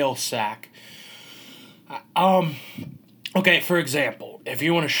the mail sack. Okay, for example, if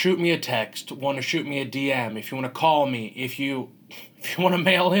you want to shoot me a text, want to shoot me a DM, if you want to call me, if you want to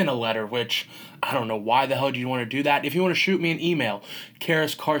mail in a letter, which I don't know why the hell do you want to do that. If you want to shoot me an email,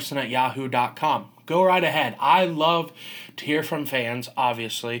 karascarson@yahoo.com. Go right ahead. I love to hear from fans,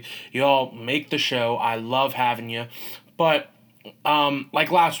 obviously. You all make the show. I love having you. But like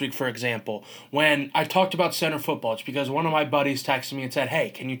last week, for example, when I talked about center football, it's because one of my buddies texted me and said, hey,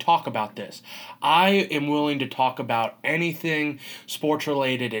 can you talk about this? I am willing to talk about anything sports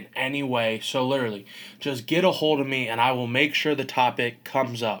related in any way. So literally, just get a hold of me and I will make sure the topic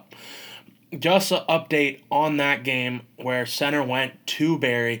comes up. Just an update on that game where center went to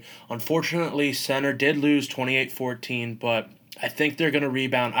Barry. Unfortunately, center did lose 28-14, but I think they're going to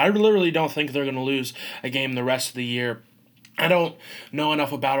rebound. I literally don't think they're going to lose a game the rest of the year. I don't know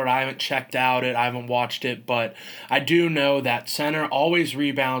enough about it. I haven't checked out it. I haven't watched it. But I do know that center always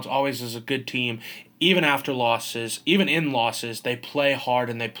rebounds, always is a good team. Even after losses, even in losses, they play hard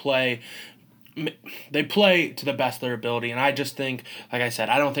and they play to the best of their ability. And I just think, like I said,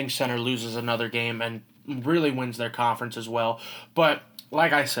 I don't think center loses another game and really wins their conference as well. But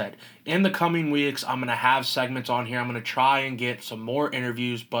like I said, in the coming weeks, I'm going to have segments on here. I'm going to try and get some more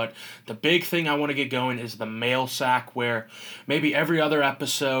interviews, but the big thing I want to get going is the mail sack, where maybe every other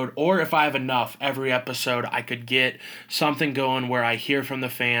episode, or if I have enough, every episode, I could get something going where I hear from the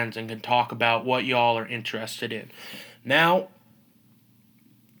fans and can talk about what y'all are interested in. Now,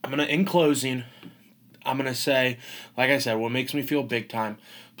 in closing, I'm going to say, like I said, what makes me feel big time.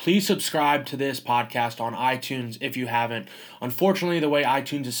 Please subscribe to this podcast on iTunes if you haven't. Unfortunately, the way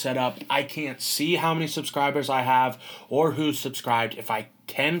iTunes is set up, I can't see how many subscribers I have or who's subscribed. If I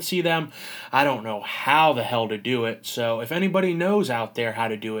can see them, I don't know how the hell to do it. So if anybody knows out there how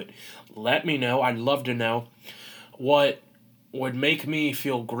to do it, let me know. I'd love to know. What would make me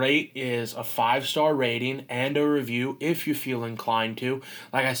feel great is a 5-star rating and a review if you feel inclined to.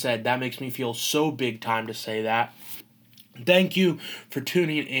 Like I said, that makes me feel so big time to say that. Thank you for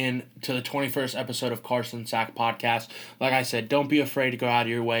tuning in to the 21st episode of Carson Sack Podcast. Like I said, don't be afraid to go out of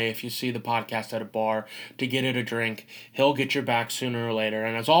your way if you see the podcast at a bar to get it a drink. He'll get your back sooner or later.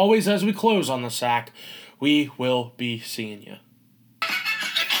 And as always, as we close on the sack, we will be seeing you.